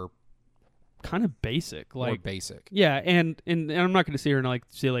more kind of basic, like more basic. Yeah, and I'm not going to sit here and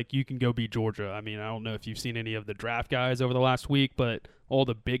say you can go beat Georgia. I mean, I don't know if you've seen any of the draft guys over the last week, but all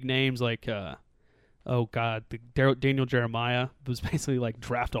the big names like Daniel Jeremiah was basically like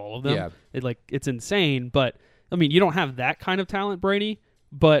draft all of them. Yeah. It's insane, but I mean, you don't have that kind of talent, Brady,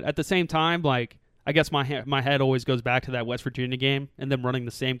 but at the same time, like I guess my head always goes back to that West Virginia game and them running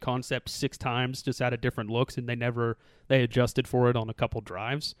the same concept 6 times just out of different looks, and they adjusted for it on a couple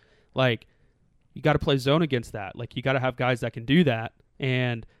drives. Like, you got to play zone against that. Like, you got to have guys that can do that.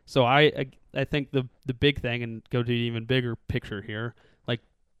 And So I think the big thing, and go to the even bigger picture here, like,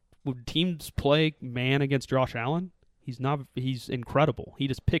 would teams play man against Josh Allen? He's incredible. He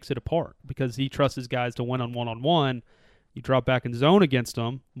just picks it apart because he trusts his guys to win on one-on-one. You drop back in zone against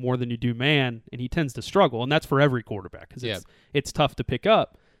him more than you do man, and he tends to struggle. And that's for every quarterback because it's tough to pick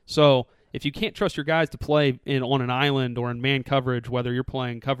up. So if you can't trust your guys to play on an island or in man coverage, whether you're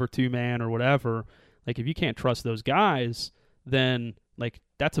playing cover 2 man or whatever, like if you can't trust those guys, then like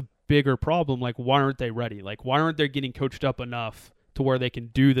that's a bigger problem. Like, why aren't they ready? Like, why aren't they getting coached up enough to where they can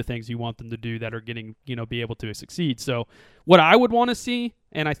do the things you want them to do that are getting, be able to succeed? So what I would want to see,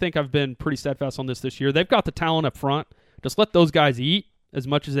 and I think I've been pretty steadfast on this year, they've got the talent up front. Just let those guys eat as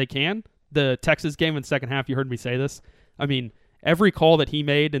much as they can. The Texas game in the second half, you heard me say this. I mean, every call that he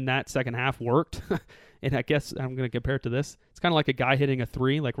made in that second half worked. And I guess I'm going to compare it to this. It's kind of like a guy hitting a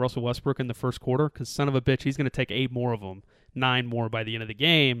 3 like Russell Westbrook in the first quarter, because son of a bitch, he's going to take 8 more of them, 9 more by the end of the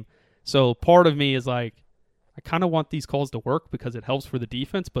game. So part of me is like, I kind of want these calls to work because it helps for the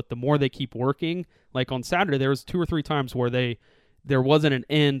defense, but the more they keep working, like on Saturday, there was 2 or 3 times where there wasn't an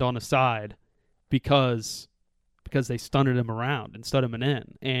end on a side because they stunted him around and stud him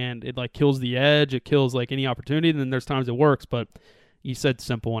in. And it like kills the edge. It kills like any opportunity. And then there's times it works, but you said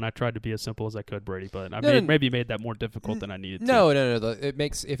simple, and I tried to be as simple as I could, Brady, but I maybe made that more difficult than I needed to. No.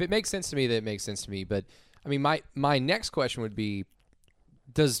 If it makes sense to me, then it makes sense to me. But I mean, my next question would be,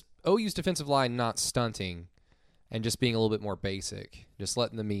 does OU's defensive line not stunting and just being a little bit more basic, just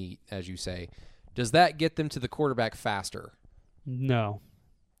letting them eat, as you say, does that get them to the quarterback faster? No.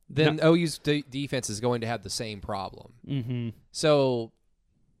 Then OU's defense is going to have the same problem. Mm-hmm. So,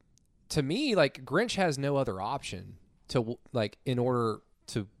 to me, like, Grinch has no other option to, like, in order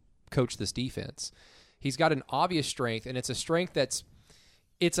to coach this defense. He's got an obvious strength, and it's a strength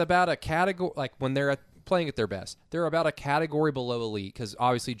it's about a category, like, when they're playing at their best, they're about a category below elite, because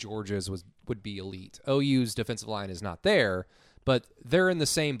obviously Georgia's would be elite. OU's defensive line is not there, but they're in the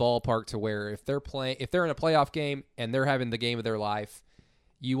same ballpark to where if they're in a playoff game and they're having the game of their life,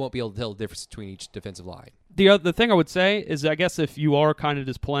 you won't be able to tell the difference between each defensive line. The thing I would say is, I guess if you are kind of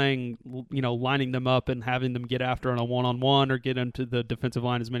just playing, lining them up and having them get after on a one-on-one or get into the defensive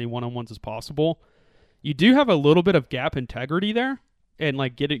line as many one-on-ones as possible, you do have a little bit of gap integrity there, and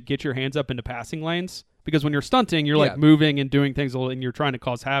like get your hands up into passing lanes, because when you're stunting, you're like moving and doing things, and you're trying to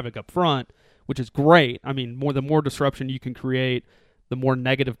cause havoc up front, which is great. I mean, the more disruption you can create, the more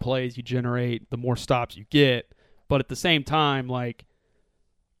negative plays you generate, the more stops you get. But at the same time, like,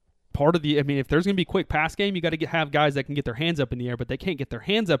 if there's going to be quick pass game, you got to have guys that can get their hands up in the air, but they can't get their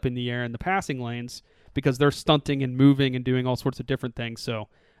hands up in the air in the passing lanes because they're stunting and moving and doing all sorts of different things. So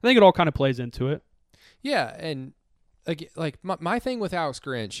I think it all kind of plays into it. Yeah, and like my thing with Alex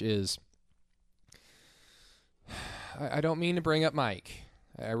Grinch is, I don't mean to bring up Mike.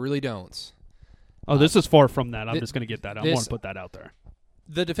 I really don't. Oh, this is far from that. I'm just going to get that. I want to put that out there.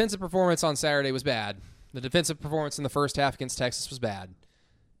 The defensive performance on Saturday was bad. The defensive performance in the first half against Texas was bad.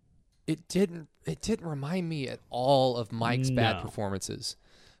 It didn't remind me at all of Mike's bad performances.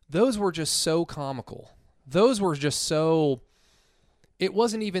 Those were just so comical. Those were just so. It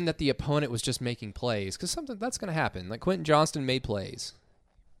wasn't even that the opponent was just making plays, because something that's going to happen. Like, Quentin Johnston made plays.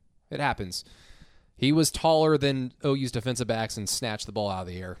 It happens. He was taller than OU's defensive backs and snatched the ball out of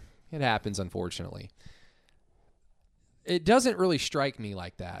the air. It happens, unfortunately. It doesn't really strike me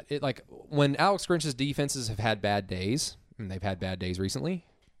like that. When Alex Grinch's defenses have had bad days, and they've had bad days recently,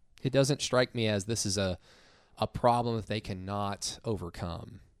 it doesn't strike me as this is a problem that they cannot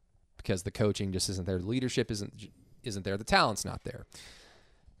overcome, because the coaching just isn't there. The leadership isn't there. The talent's not there.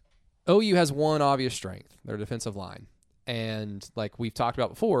 OU has one obvious strength, their defensive line. And like we've talked about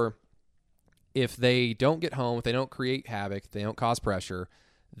before, if they don't get home, if they don't create havoc, if they don't cause pressure,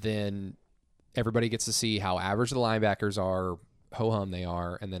 then everybody gets to see how average the linebackers are, ho-hum they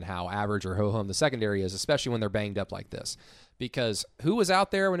are, and then how average or ho-hum the secondary is, especially when they're banged up like this. Because who was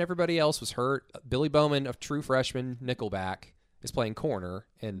out there when everybody else was hurt? Billy Bowman, a true freshman nickelback, is playing corner,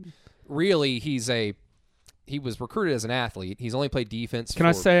 and really he was recruited as an athlete. He's only played defense. Can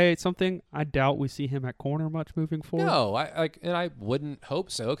I say something? I doubt we see him at corner much moving forward. No, I wouldn't hope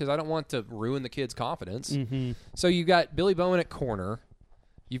so, because I don't want to ruin the kid's confidence. Mm-hmm. So you got Billy Bowman at corner.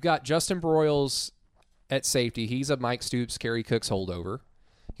 You've got Justin Broyles at safety. He's a Mike Stoops, Kerry Cooks holdover.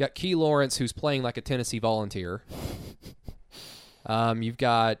 You got Key Lawrence, who's playing like a Tennessee Volunteer. You've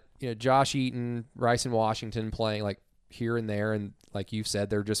got Josh Eaton, Rice and Washington playing like here and there, and like you've said,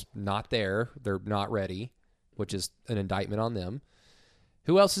 they're just not there. They're not ready, which is an indictment on them.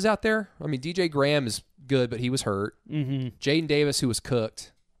 Who else is out there? I mean, DJ Graham is good, but he was hurt. Mm-hmm. Jaden Davis, who was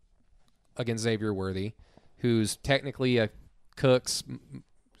cooked against Xavier Worthy, who's technically a Cooks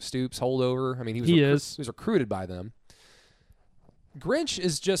Stoops holdover. I mean, he was recruited by them. Grinch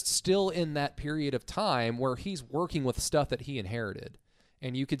is just still in that period of time where he's working with stuff that he inherited.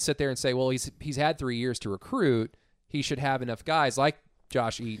 And you could sit there and say, well, he's had 3 years to recruit. He should have enough guys like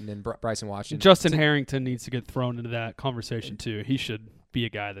Josh Eaton and Bryson Washington. Justin Harrington needs to get thrown into that conversation too. He should be a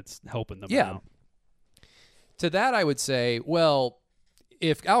guy that's helping them out. To that, I would say, well,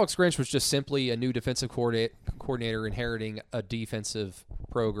 if Alex Grinch was just simply a new defensive coordinator inheriting a defensive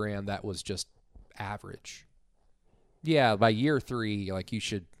program that was just average, yeah, by year 3, like you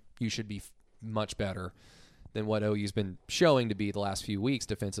should be much better than what OU's been showing to be the last few weeks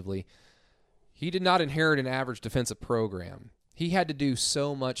defensively. He did not inherit an average defensive program. He had to do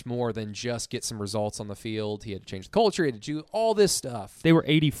so much more than just get some results on the field. He had to change the culture. He had to do all this stuff. They were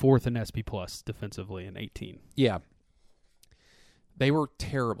 84th in SP Plus defensively in 18. Yeah. They were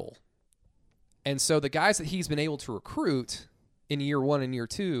terrible. And so the guys that he's been able to recruit in year 1 and year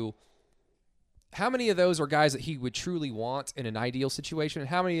 2, how many of those are guys that he would truly want in an ideal situation? And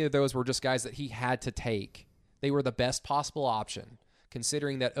how many of those were just guys that he had to take? They were the best possible option,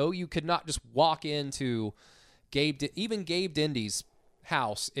 considering that OU could not just walk into Gabe Dindy's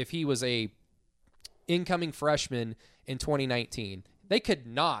house if he was a incoming freshman in 2019. They could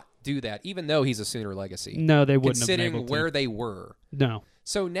not do that, even though he's a Sooner legacy. No, they wouldn't have been considering able to. where they were. No.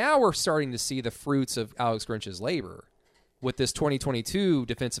 So now we're starting to see the fruits of Alex Grinch's labor with this 2022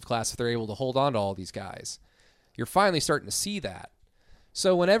 defensive class if they're able to hold on to all these guys. You're finally starting to see that.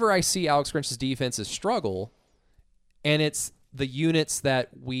 So whenever I see Alex Grinch's defenses struggle, and it's the units that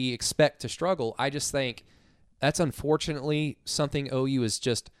we expect to struggle, I just think that's unfortunately something OU is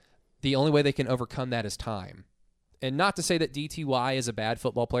just the only way they can overcome that is time. And not to say that DTY is a bad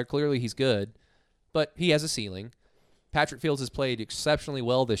football player. Clearly he's good, but he has a ceiling. Patrick Fields has played exceptionally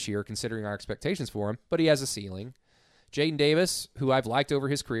well this year considering our expectations for him, but he has a ceiling. Jaden Davis, who I've liked over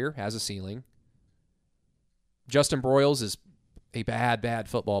his career, has a ceiling. Justin Broyles is a bad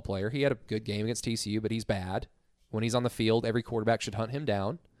football player. He had a good game against TCU, but he's bad. When he's on the field, every quarterback should hunt him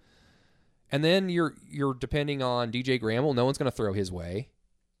down. And then you're depending on DJ Graham. Well, no one's going to throw his way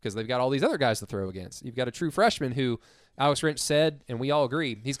because they've got all these other guys to throw against. You've got a true freshman who Alex Grinch said, and we all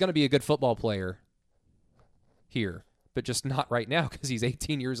agree, he's going to be a good football player here, but just not right now because he's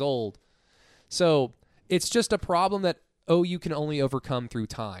 18 years old. So it's just a problem that OU can only overcome through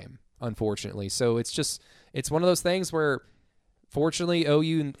time, unfortunately. So it's one of those things where, fortunately,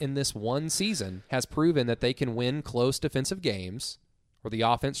 OU in this one season has proven that they can win close defensive games where the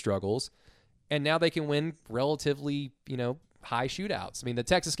offense struggles, and now they can win relatively, high shootouts. I mean, the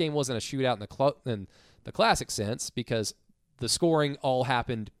Texas game wasn't a shootout in the classic sense because the scoring all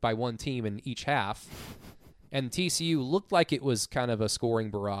happened by one team in each half, and TCU looked like it was kind of a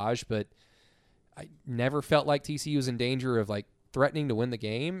scoring barrage, but I never felt like TCU was in danger of threatening to win the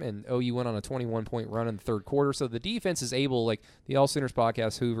game, and OU went on a 21-point run in the third quarter. So the defense is able, like the All Sooners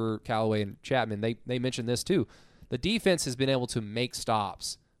podcast, Hoover, Callaway, and Chapman, they mentioned this too. The defense has been able to make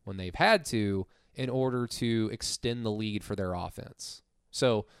stops when they've had to in order to extend the lead for their offense.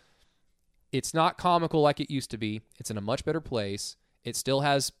 So it's not comical like it used to be. It's in a much better place. It still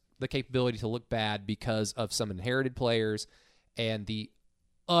has the capability to look bad because of some inherited players and the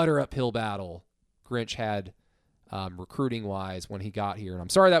utter uphill battle Grinch had recruiting-wise when he got here. And I'm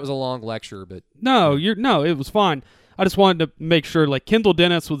sorry that was a long lecture, but... No, it was fine. I just wanted to make sure, Kendall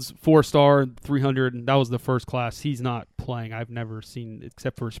Dennis was 4-star, 300, and that was the first class. He's not playing. I've never seen,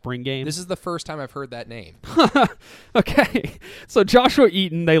 except for a spring game. This is the first time I've heard that name. Okay. So Joshua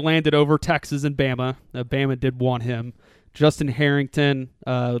Eaton, they landed over Texas and Bama. Bama did want him. Justin Harrington,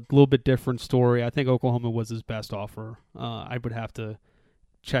 a little bit different story. I think Oklahoma was his best offer. I would have to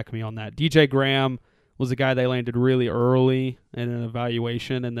check me on that. DJ Graham was a guy they landed really early in an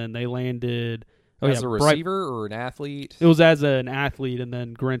evaluation, and then they landed... As a receiver or an athlete? It was as an athlete, and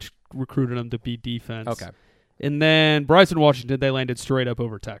then Grinch recruited him to be defense. Okay. And then Bryson Washington, they landed straight up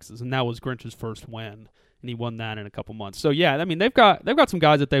over Texas, and that was Grinch's first win, and he won that in a couple months. So, yeah, I mean, they've got some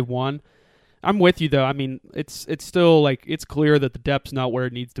guys that they've won. I'm with you, though. I mean, it's still, it's clear that the depth's not where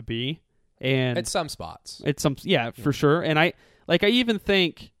it needs to be. And at some spots. For sure. And I even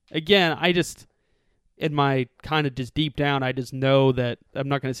think, again, in my kind of just deep down, I just know that I'm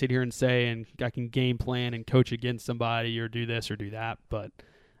not going to sit here and say and I can game plan and coach against somebody or do this or do that. But,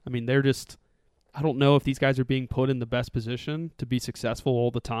 I mean, I don't know if these guys are being put in the best position to be successful all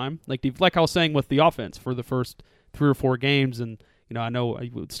the time. Like I was saying with the offense for the first 3 or 4 games, and, I know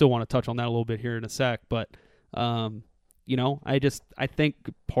I would still want to touch on that a little bit here in a sec, but, I think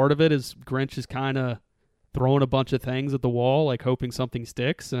part of it is Grinch is kind of throwing a bunch of things at the wall, hoping something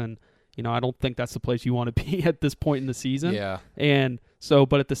sticks, and I don't think that's the place you want to be at this point in the season. Yeah. And So,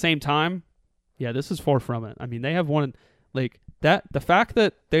 but at the same time, yeah, this is far from it. I mean, they have one like that. The fact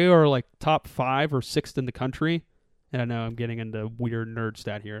that they are like top 5 or 6th in the country, and I know I'm getting into weird nerd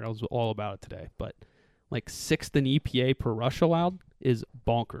stat here, and I was all about it today, but like 6th in EPA per rush allowed is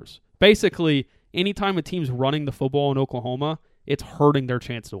bonkers. Basically, anytime a team's running the football in Oklahoma, it's hurting their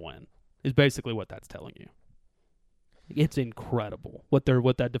chance to win. Is basically what that's telling you. It's incredible what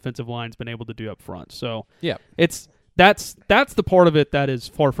that defensive line's been able to do up front. So Yeah. That's the part of it that is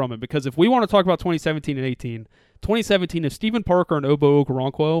far from it, because if we want to talk about 2017 and 18, 2017, if Stephen Parker and Obo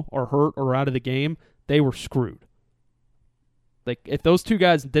Okoronkwo are hurt or out of the game, they were screwed. Like, if those two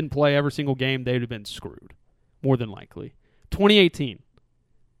guys didn't play every single game, they'd have been screwed, more than likely. 2018,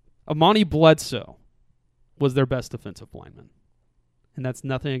 Amani Bledsoe was their best defensive lineman. And that's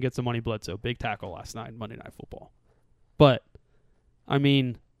nothing against Amani Bledsoe. Big tackle last night in Monday Night Football. But, I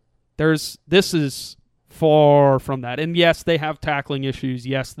mean, this is far from that. And yes, they have tackling issues.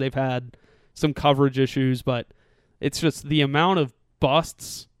 Yes, they've had some coverage issues, but it's just the amount of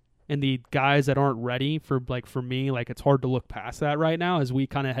busts and the guys that aren't ready for me, it's hard to look past that right now as we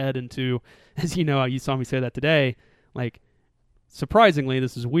kind of head into, as you know, you saw me say that today, like, surprisingly,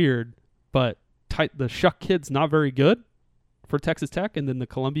 this is weird, but the Shuck kid's not very good for Texas Tech, and then the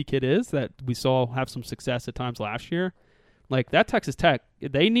Columbia kid is, that we saw have some success at times last year. Like, that Texas Tech,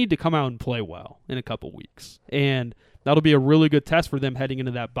 they need to come out and play well in a couple weeks. And that'll be a really good test for them heading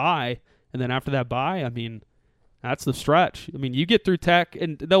into that bye. And then after that bye, I mean, that's the stretch. I mean, you get through Tech,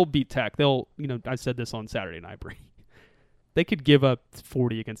 and they'll beat Tech. I said this on Saturday night, Bree. They could give up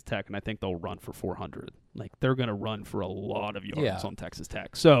 40 against Tech, and I think they'll run for 400. Like, they're going to run for a lot of yards on Texas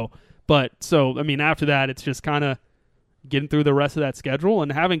Tech. So, I mean, after that, it's just kind of getting through the rest of that schedule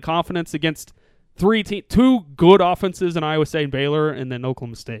and having confidence against two good offenses in Iowa State and Baylor, and then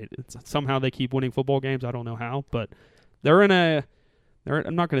Oklahoma State. Somehow they keep winning football games. I don't know how, but I'm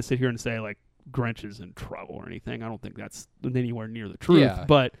not going to sit here and say, like, Grinch is in trouble or anything. I don't think that's anywhere near the truth. Yeah.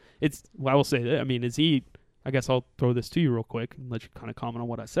 But I will say that, I mean, I guess I'll throw this to you real quick and let you kind of comment on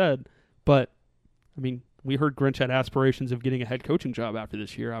what I said. But, I mean, we heard Grinch had aspirations of getting a head coaching job after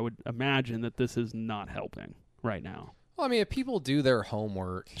this year. I would imagine that this is not helping right now. Well, I mean, if people do their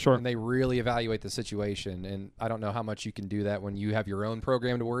homework and they really evaluate the situation, and I don't know how much you can do that when you have your own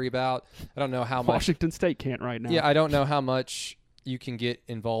program to worry about. I don't know how much Washington State can't right now. Yeah, I don't know how much you can get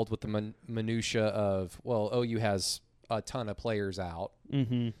involved with the minutia of, well, OU has a ton of players out.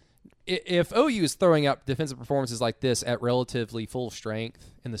 Mm-hmm. If OU is throwing up defensive performances like this at relatively full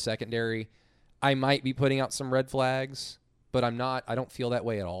strength in the secondary, I might be putting out some red flags, but I'm not. I don't feel that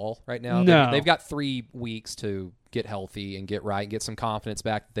way at all right now. No. They've got 3 weeks to get healthy and get right and get some confidence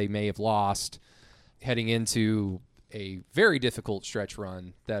back that they may have lost heading into a very difficult stretch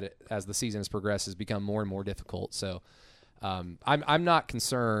run that, as the season has progressed, has become more and more difficult. So I'm not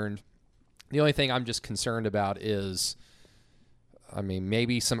concerned. The only thing I'm just concerned about is, I mean,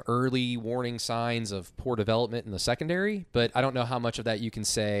 maybe some early warning signs of poor development in the secondary, but I don't know how much of that you can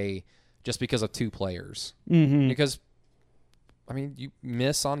say just because of 2 players. Mm-hmm. Because, I mean, you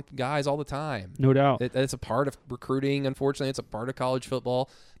miss on guys all the time. No doubt. It's a part of recruiting, unfortunately. It's a part of college football.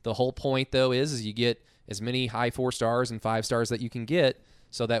 The whole point, though, is you get as many high 4 stars and 5 stars that you can get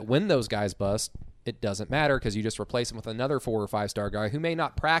so that when those guys bust, it doesn't matter because you just replace them with another 4 or 5 star guy who may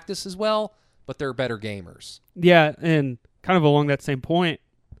not practice as well, but they're better gamers. Yeah, and kind of along that same point,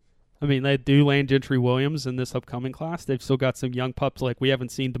 I mean, they do land Gentry Williams in this upcoming class. They've still got some young pups. Like, we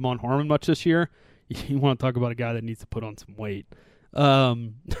haven't seen Damon Harmon much this year. You want to talk about a guy that needs to put on some weight.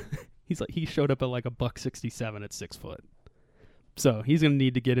 He showed up at like $167 at 6 foot. So he's going to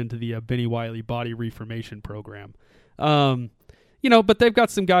need to get into the Benny Wiley body reformation program. But they've got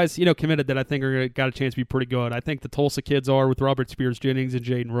some guys, committed that I think are got a chance to be pretty good. I think the Tulsa kids are with Robert Spears-Jennings and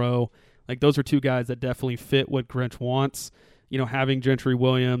Jaden Rowe. Like, those are 2 guys that definitely fit what Grinch wants. Having Gentry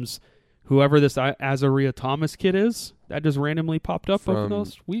Williams, whoever this Azaria Thomas kid is, that just randomly popped up over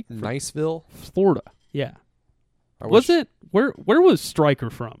those week. Niceville, Florida. Yeah. Where was Stryker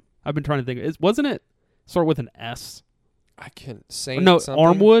from? I've been trying to think. Wasn't it start with an S? I can say something?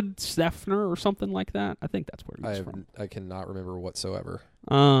 Armwood, Steffner, or something like that. I think that's where he was from. I cannot remember whatsoever.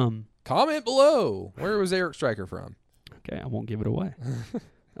 Comment below. Where was Eric Stryker from? Okay, I won't give it away.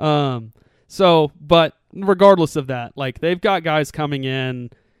 But regardless of that, like, they've got guys coming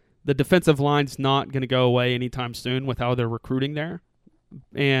in. The defensive line's not going to go away anytime soon with how they're recruiting there.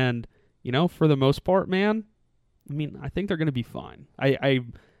 And, for the most part, man, I mean, I think they're going to be fine.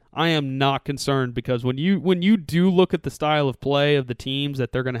 I am not concerned because when you do look at the style of play of the teams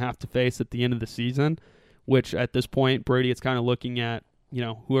that they're going to have to face at the end of the season, which at this point, Brady, it's kind of looking at,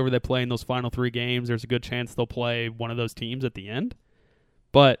 whoever they play in those final 3 games, there's a good chance they'll play one of those teams at the end.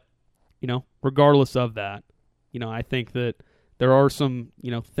 But, regardless of that, I think that there are some,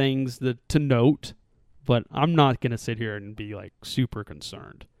 things that to note, but I'm not going to sit here and be like super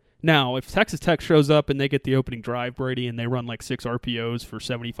concerned. Now, if Texas Tech shows up and they get the opening drive, Brady, and they run like 6 RPOs for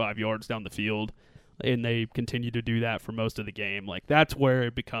 75 yards down the field, and they continue to do that for most of the game, like that's where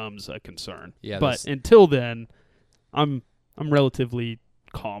it becomes a concern. Yeah, but until then, I'm relatively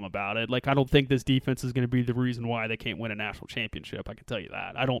calm about it. Like I don't think this defense is going to be the reason why they can't win a national championship. I can tell you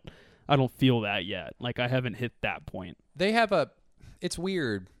that. I don't feel that yet. Like I haven't hit that point. They have it's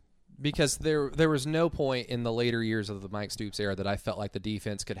weird because there was no point in the later years of the Mike Stoops era that I felt like the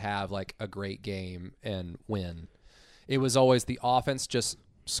defense could have like a great game and win. It was always the offense just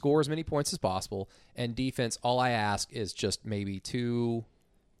score as many points as possible, and defense, all I ask is just maybe 2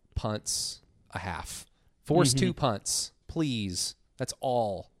 punts a half. Force 2 punts, please. That's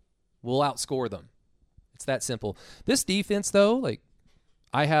all. We'll outscore them. It's that simple. This defense, though, like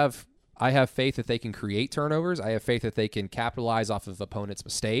I have faith that they can create turnovers. I have faith that they can capitalize off of opponents'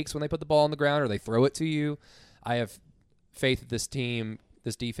 mistakes when they put the ball on the ground or they throw it to you. I have faith that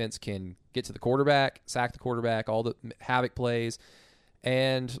this defense can get to the quarterback, sack the quarterback, all the havoc plays.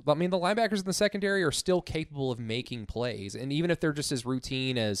 And, I mean, the linebackers in the secondary are still capable of making plays. And even if they're just as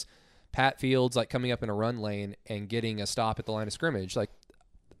routine as Pat Fields, like coming up in a run lane and getting a stop at the line of scrimmage, like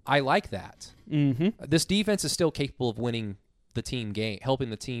I like that. Mm-hmm. This defense is still capable of winning the team game, helping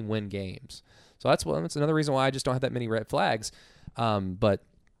the team win games. So that's another reason why I just don't have that many red flags. But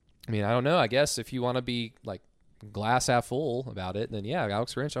I mean, I don't know. I guess if you want to be like glass half full about it, then yeah,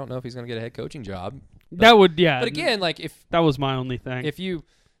 Alex Grinch, I don't know if he's going to get a head coaching job. But again, like if that was my only thing. If you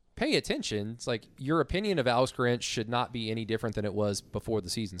pay attention, it's like your opinion of Alex Grinch should not be any different than it was before the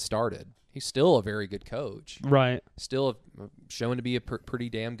season started. He's still a very good coach. Right. Still shown to be a pretty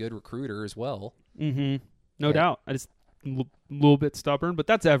damn good recruiter as well. Mm-hmm. No doubt. I just a little bit stubborn, but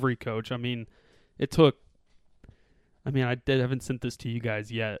that's every coach. I mean, I haven't sent this to you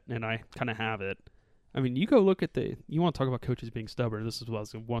guys yet, and I kind of have it. I mean, you go look at you want to talk about coaches being stubborn. This is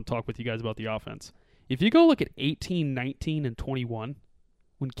what I want to talk with you guys about the offense. If you go look at 18, 19, and 21,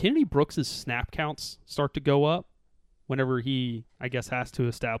 when Kennedy Brooks' snap counts start to go up, whenever he, I guess, has to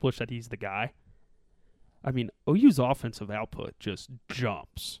establish that he's the guy, I mean, OU's offensive output just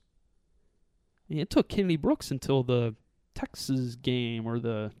jumps. I mean, it took Kennedy Brooks until the Texas game or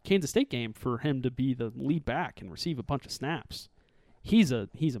the Kansas State game for him to be the lead back and receive a bunch of snaps. He's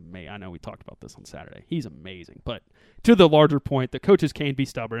amazing. I know we talked about this on Saturday. He's amazing. But to the larger point, the coaches can be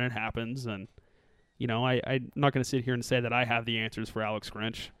stubborn. It happens. And, I'm not going to sit here and say that I have the answers for Alex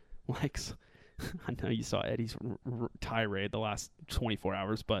Grinch. Like, I know you saw Eddie's tirade the last 24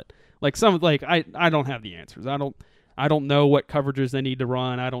 hours, but I don't have the answers. I don't know what coverages they need to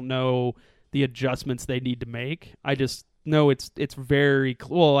run. I don't know the adjustments they need to make. I just know it's very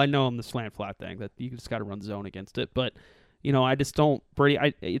well. I know on the slant flat thing that you just got to run zone against it, but I just don't.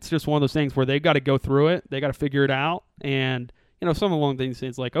 Brady, it's just one of those things where they've got to go through it. They got to figure it out, and some along things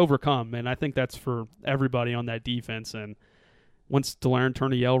it's like overcome. And I think that's for everybody on that defense. And once Delarrin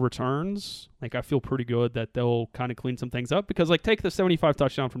Turner-Yell returns, like I feel pretty good that they'll kind of clean some things up because take the 75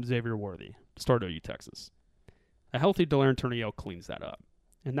 touchdown from Xavier Worthy to start OU Texas. A healthy Delarrin Turner-Yell cleans that up.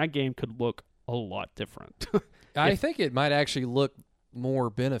 And that game could look a lot different. I think it might actually look more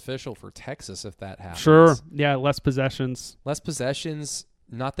beneficial for Texas if that happens. Sure. Yeah, less possessions.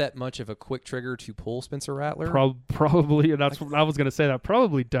 Not that much of a quick trigger to pull Spencer Rattler. Probably, and that's what I was going to say. That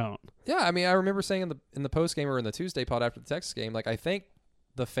probably don't. Yeah, I mean, I remember saying in the post game or in the Tuesday pod after the Texas game, I think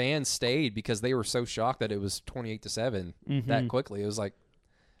the fans stayed because they were so shocked that it was 28-7 that quickly. It was like,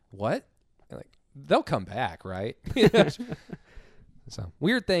 what? They'll come back, right? So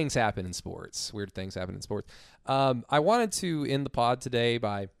weird things happen in sports. I wanted to end the pod today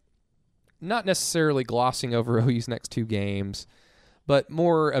by not necessarily glossing over OU's next 2 games, but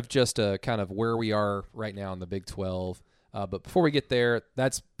more of just a kind of where we are right now in the Big 12. But before we get there,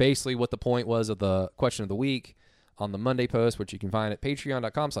 that's basically what the point was of the question of the week on the Monday post, which you can find at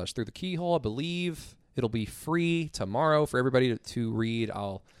patreon.com/throughthekeyhole. I believe it'll be free tomorrow for everybody to read.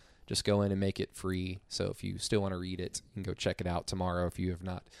 I'll just go in and make it free. So if you still want to read it, you can go check it out tomorrow if you have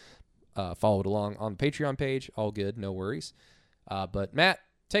not followed along on the Patreon page. All good, no worries. But Matt,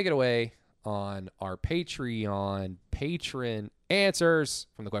 take it away on our Patreon patron answers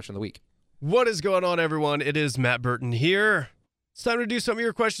from the question of the week. What is going on, everyone? It is Matt Burton here. It's time to do some of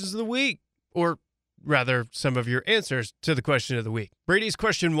your questions of the week, or rather, some of your answers to the question of the week. Brady's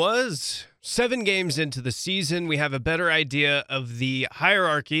question was, 7 games into the season, we have a better idea of the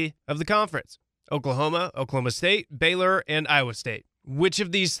hierarchy of the conference. Oklahoma, Oklahoma State, Baylor, and Iowa State. Which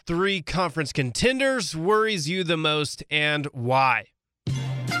of these 3 conference contenders worries you the most and why?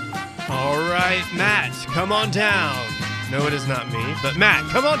 All right, Matt, come on down. No, it is not me, but Matt,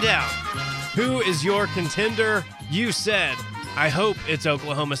 come on down. Who is your contender? You said, I hope it's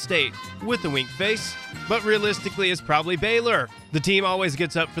Oklahoma State, with a wink face, but realistically it's probably Baylor. The team always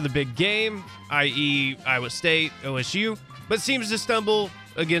gets up for the big game, i.e. Iowa State, OSU, but seems to stumble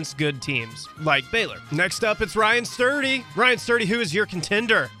against good teams like Baylor. Next up, it's Ryan Sturdy. Ryan Sturdy, who is your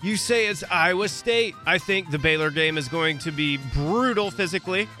contender? You say it's Iowa State. I think the Baylor game is going to be brutal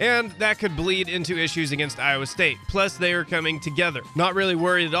physically, and that could bleed into issues against Iowa State. Plus, they are coming together. Not really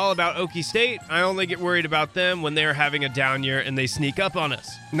worried at all about Okie State. I only get worried about them when they're having a down year and they sneak up on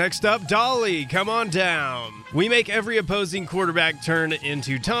us. Next up, Dolly, come on down. We make every opposing quarterback turn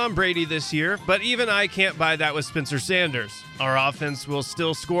into Tom Brady this year, but even I can't buy that with Spencer Sanders. Our offense will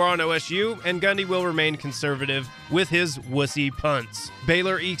still score on OSU, and Gundy will remain conservative with his wussy punts.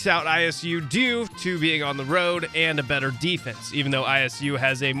 Baylor ekes out ISU due to being on the road and a better defense, even though ISU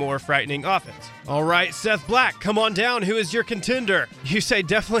has a more frightening offense. All right, Seth Black, come on down. Who is your contender? You say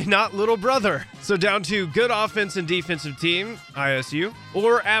definitely not little brother. So down to good offense and defensive team, ISU,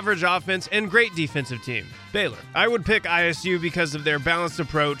 or average offense and great defensive team, Baylor. I would pick ISU because of their balanced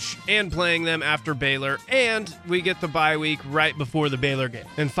approach and playing them after Baylor, and we get the bye week right before the Baylor game.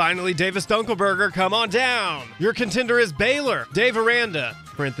 And finally, Davis Dunkelberger, come on down. Your contender is Baylor. Dave Aranda,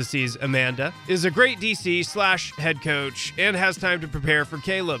 parentheses Amanda, is a great DC/head coach and has time to prepare for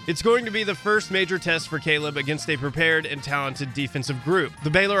Caleb. It's going to be the first major test for Caleb against a prepared and talented defensive group. The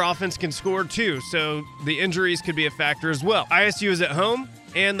Baylor offense can score too, so the injuries could be a factor as well. ISU is at home,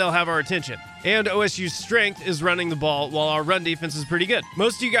 and they'll have our attention. And OSU's strength is running the ball, while our run defense is pretty good.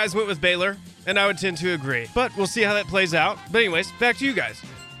 Most of you guys went with Baylor, and I would tend to agree. But we'll see how that plays out. But anyways, back to you guys.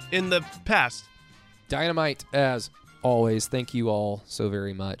 In the past. Dynamite, as always. Thank you all so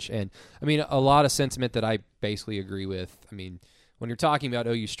very much. And, I mean, a lot of sentiment that I basically agree with. I mean, when you're talking about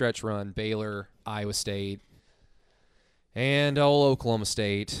OU stretch run, Baylor, Iowa State, and old Oklahoma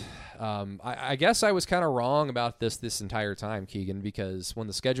State, I guess I was kind of wrong about this entire time, Keegan, because when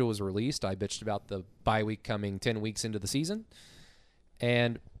the schedule was released, I bitched about the bye week coming 10 weeks into the season,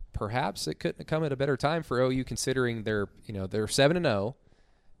 and perhaps it couldn't come at a better time for OU, considering they're 7-0. They're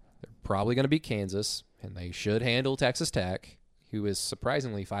probably going to beat Kansas, and they should handle Texas Tech, who is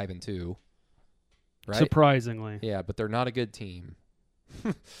surprisingly 5-2. Right? Surprisingly, yeah, but they're not a good team.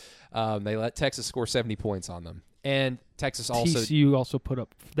 They let Texas score 70 points on them. And Texas also... TCU also put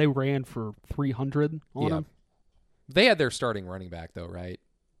up... They ran for 300 on them. They had their starting running back, though, right?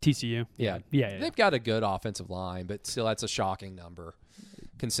 TCU. Yeah. They've got a good offensive line, but still that's a shocking number,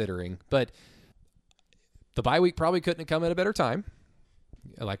 considering. But the bye week probably couldn't have come at a better time.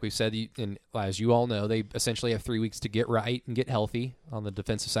 Like we've said, and as you all know, they essentially have 3 weeks to get right and get healthy on the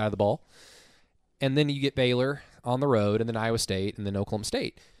defensive side of the ball. And then you get Baylor on the road, and then Iowa State, and then Oklahoma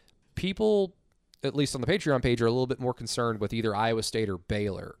State. People, at least on the Patreon page, are a little bit more concerned with either Iowa State or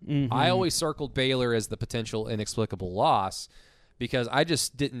Baylor. Mm-hmm. I always circled Baylor as the potential inexplicable loss because I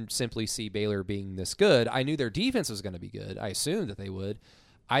just didn't simply see Baylor being this good. I knew their defense was going to be good. I assumed that they would.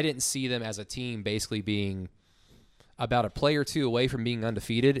 I didn't see them as a team basically being about a play or two away from being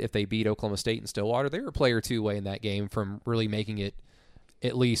undefeated if they beat Oklahoma State and Stillwater. They were a play or two away in that game from really making it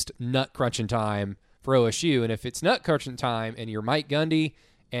at least nut-crunching time for OSU. And if it's nut-crunching time and you're Mike Gundy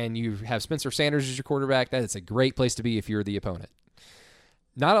and you have Spencer Sanders as your quarterback, that is a great place to be if you're the opponent.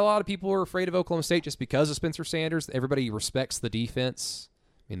 Not a lot of people are afraid of Oklahoma State just because of Spencer Sanders. Everybody respects the defense.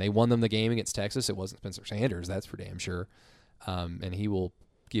 I mean, they won them the game against Texas. It wasn't Spencer Sanders, that's for damn sure. And he will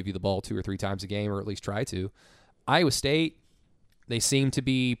give you the ball 2 or 3 times a game, or at least try to. Iowa State, they seem to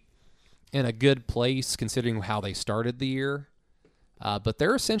be in a good place considering how they started the year. But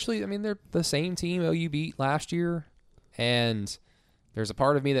they're essentially, I mean, they're the same team OU beat last year. And there's a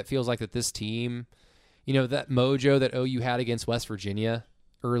part of me that feels like that this team, you know, that mojo that OU had against West Virginia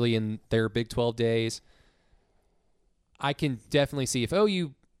early in their Big 12 days, I can definitely see if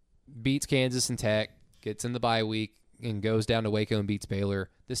OU beats Kansas and Tech, gets in the bye week, and goes down to Waco and beats Baylor,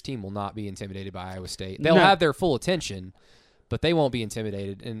 this team will not be intimidated by Iowa State. They'll have their full attention, but they won't be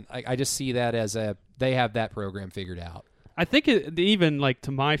intimidated. And I just see that as they have that program figured out. I think even like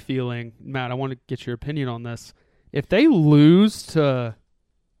to my feeling, Matt, I want to get your opinion on this. If they lose to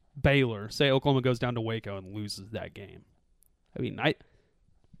Baylor, say Oklahoma goes down to Waco and loses that game, I mean,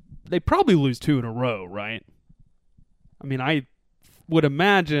 they probably lose 2 in a row, right? I mean, I would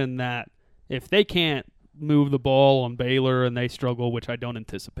imagine that if they can't move the ball on Baylor and they struggle, which I don't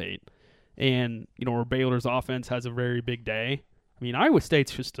anticipate, and, you know, where Baylor's offense has a very big day, I mean, Iowa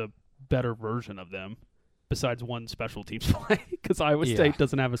State's just a better version of them besides one special teams play because Iowa State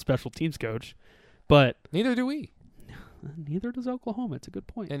doesn't have a special teams coach. But neither do we. Neither does Oklahoma. It's a good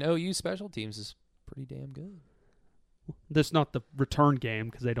point. And OU special teams is pretty damn good. That's not the return game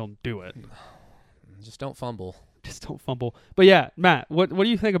because they don't do it. Just don't fumble. Just don't fumble. But yeah, Matt, what do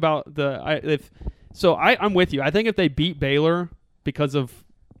you think about I'm with you. I think if they beat Baylor because of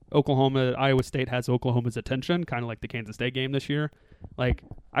Oklahoma, Iowa State has Oklahoma's attention, kind of like the Kansas State game this year. Like,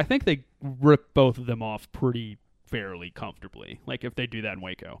 I think they rip both of them off pretty fairly comfortably. Like, if they do that in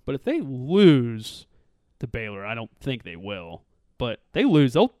Waco. But if they lose to Baylor, I don't think they will. But they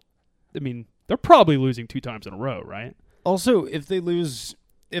lose, they're probably losing 2 times in a row, right? Also, if they lose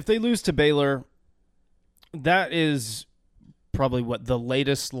to Baylor, that is probably what the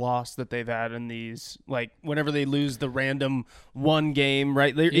latest loss that they've had in these. Like whenever they lose the random one game,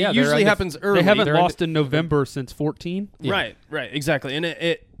 right? It usually happens early. They haven't lost in November since 14. Yeah. Right, exactly.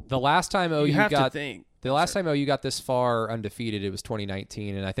 And the last time OU time OU got this far undefeated, it was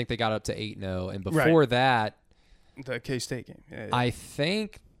 2019, and I think they got up to 8-0. And before that, the K-State game. Yeah. I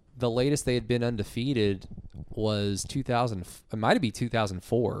think the latest they had been undefeated was 2000. It might have been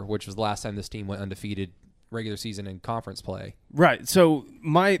 2004, which was the last time this team went undefeated regular season and conference play. Right. So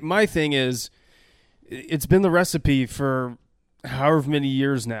my thing is, it's been the recipe for however many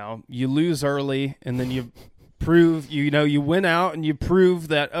years now. You lose early, and then you prove you win out, and you prove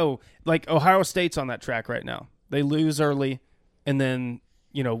that like Ohio State's on that track right now. They lose early, and then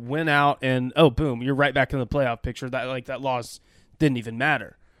win out, and boom, you're right back in the playoff picture. That loss didn't even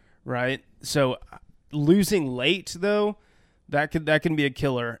matter, right? So losing late though, that can be a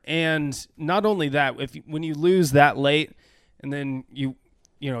killer. And not only that, when you lose that late, and then you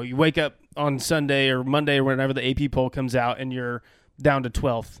wake up on Sunday or Monday or whenever the AP poll comes out, and you're down to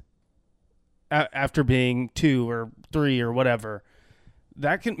 12th after being 2 or 3 or whatever,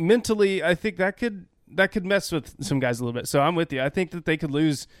 that can mentally, I think that could mess with some guys a little bit. So I'm with you. I think that they could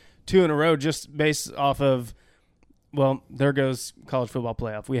lose 2 in a row just based off of, well, there goes college football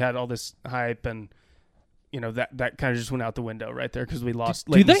playoff. We had all this hype, and that kind of just went out the window right there because we lost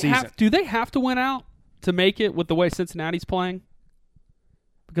late in the season. Do they have to win out to make it with the way Cincinnati's playing?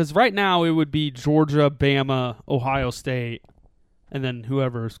 Because right now it would be Georgia, Bama, Ohio State, and then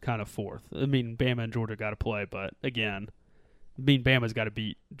whoever's kind of fourth. I mean, Bama and Georgia got to play, but again, Bama's got to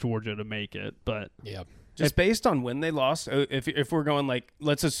beat Georgia to make it. But yeah, just based on when they lost, if we're going like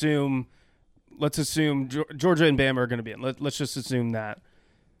let's assume Georgia and Bama are going to be in. Let's just assume that.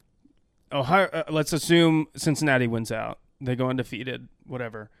 Ohio. Let's assume Cincinnati wins out. They go undefeated.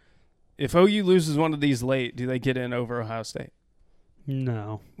 Whatever. If OU loses one of these late, do they get in over Ohio State?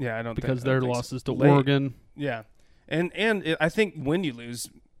 No. Yeah, I don't because think, their losses to Oregon. Yeah, and I think when you lose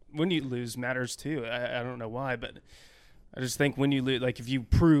matters too. I don't know why, but I just think when you lose, like if you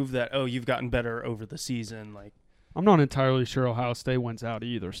prove that you've gotten better over the season, like I'm not entirely sure Ohio State wins out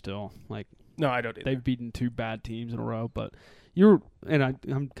either. Still, like no, I don't either. They've beaten 2 bad teams in a row, but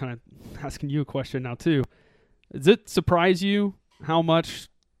I'm kind of asking you a question now too. Does it surprise you how much,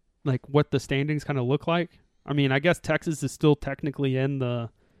 like, what the standings kind of look like? I mean, I guess Texas is still technically in the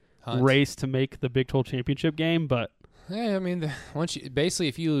race to make the Big 12 championship game, but yeah, I mean,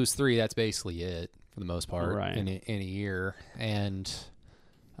 if you lose 3, that's basically it for the most part in a year. And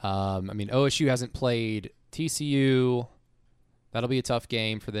I mean, OSU hasn't played TCU. That'll be a tough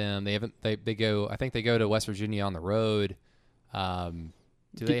game for them. They go. I think they go to West Virginia on the road.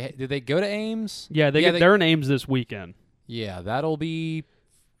 Did they go to Ames? Yeah, they're in Ames this weekend. Yeah, that'll be.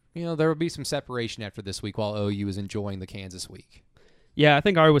 There will be some separation after this week while OU is enjoying the Kansas week. Yeah, I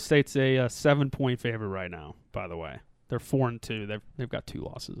think Iowa State's a 7-point favorite right now. By the way, they're 4-2. They've got 2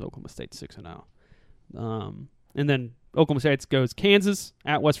 losses. Oklahoma State's 6-0. And then Oklahoma State goes Kansas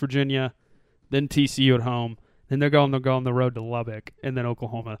at West Virginia, then TCU at home. Then they'll go on the road to Lubbock, and then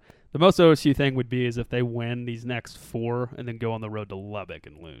Oklahoma. The most OSU thing would be is if they win these next 4 and then go on the road to Lubbock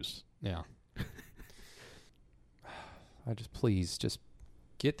and lose. Yeah. Please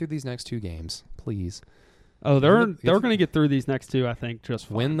get through these next 2 games, please. Oh, they're going to get through these next 2, I think, just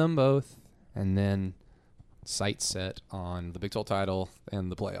fine. Win them both, and then sights set on the Big 12 title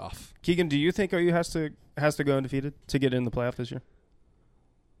and the playoff. Keegan, do you think OU has to go undefeated to get in the playoff this year?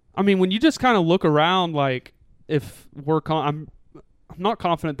 I mean, when you just kind of look around, like, if I'm not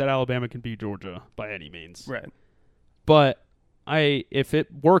confident that Alabama can beat Georgia by any means. Right. But if it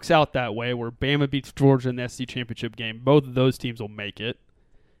works out that way where Bama beats Georgia in the SEC championship game, both of those teams will make it.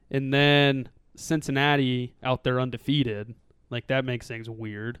 And then Cincinnati out there undefeated, like that makes things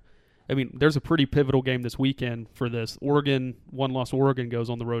weird. I mean, there's a pretty pivotal game this weekend for this. One-loss Oregon goes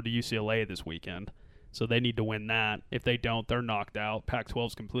on the road to UCLA this weekend. So they need to win that. If they don't, they're knocked out.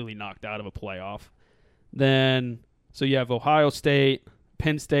 Pac-12's completely knocked out of a playoff. Then, so you have Ohio State.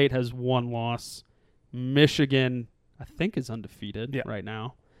 Penn State has 1 loss. Michigan, I think is undefeated Yeah. right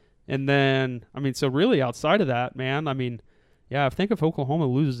now. And then, I mean, so really outside of that, man, I mean, yeah, I think if Oklahoma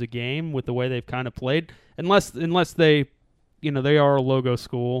loses a game with the way they've kind of played, unless they, they are a logo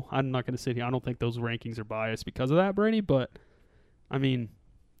school. I'm not going to sit here. I don't think those rankings are biased because of that, Brady. But, I mean,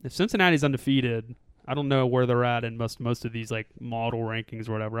 if Cincinnati's undefeated, I don't know where they're at in most of these, like, model rankings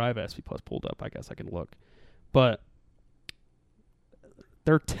or whatever. I have SP Plus pulled up. I guess I can look. But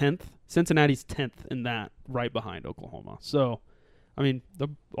they're 10th. Cincinnati's 10th in that, right behind Oklahoma. So, I mean,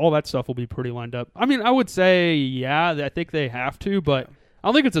 all that stuff will be pretty lined up. I mean, I would say, yeah, I think they have to, but I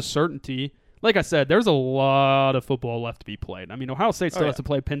don't think it's a certainty. Like I said, there's a lot of football left to be played. I mean, Ohio State still has to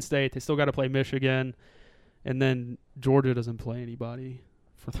play Penn State. They still got to play Michigan. And then Georgia doesn't play anybody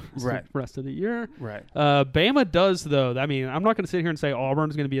for the rest of the year. Right. Bama does, though. I mean, I'm not going to sit here and say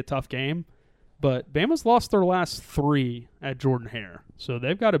Auburn's going to be a tough game, but Bama's lost their last 3 at Jordan-Hare. So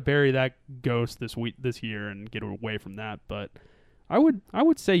they've got to bury that ghost this year and get away from that. But I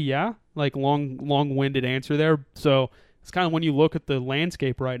would say, yeah, like long-winded answer there. So it's kind of when you look at the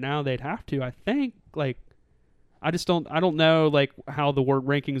landscape right now, they'd have to. I think, like, I don't know, like, how the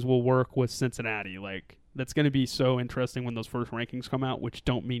rankings will work with Cincinnati. Like, that's going to be so interesting when those first rankings come out, which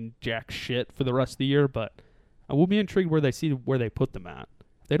don't mean jack shit for the rest of the year. But I will be intrigued where they put them at.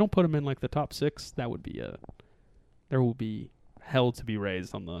 If they don't put them in, like, the top 6, there will be hell to be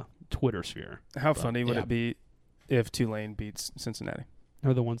raised on the Twitter sphere. How funny would it be if Tulane beats Cincinnati?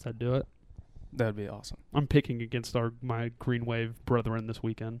 They're the ones that do it. That would be awesome. I'm picking against my Green Wave brethren this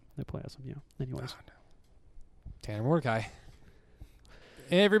weekend. They play SMU. Anyways. Tanner Mordecai.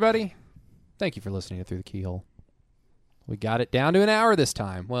 Hey, everybody. Thank you for listening to Through the Keyhole. We got it down to an hour this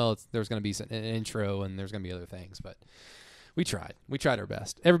time. Well, there's going to be an intro and there's going to be other things, but we tried. We tried our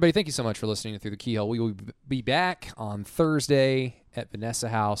best. Everybody, thank you so much for listening to Through the Keyhole. We will be back on Thursday at Vanessa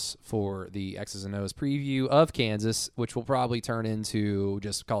House for the X's and O's preview of Kansas, which will probably turn into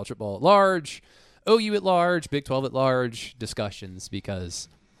just college football at large, OU at large, Big 12 at large discussions, because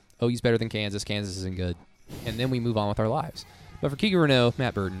OU's better than Kansas. Kansas isn't good. And then we move on with our lives. But for Keegan Renault,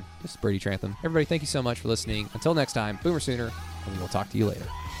 Matt Burton, this is Brady Trantham. Everybody, thank you so much for listening. Until next time, Boomer Sooner, and we'll talk to you later.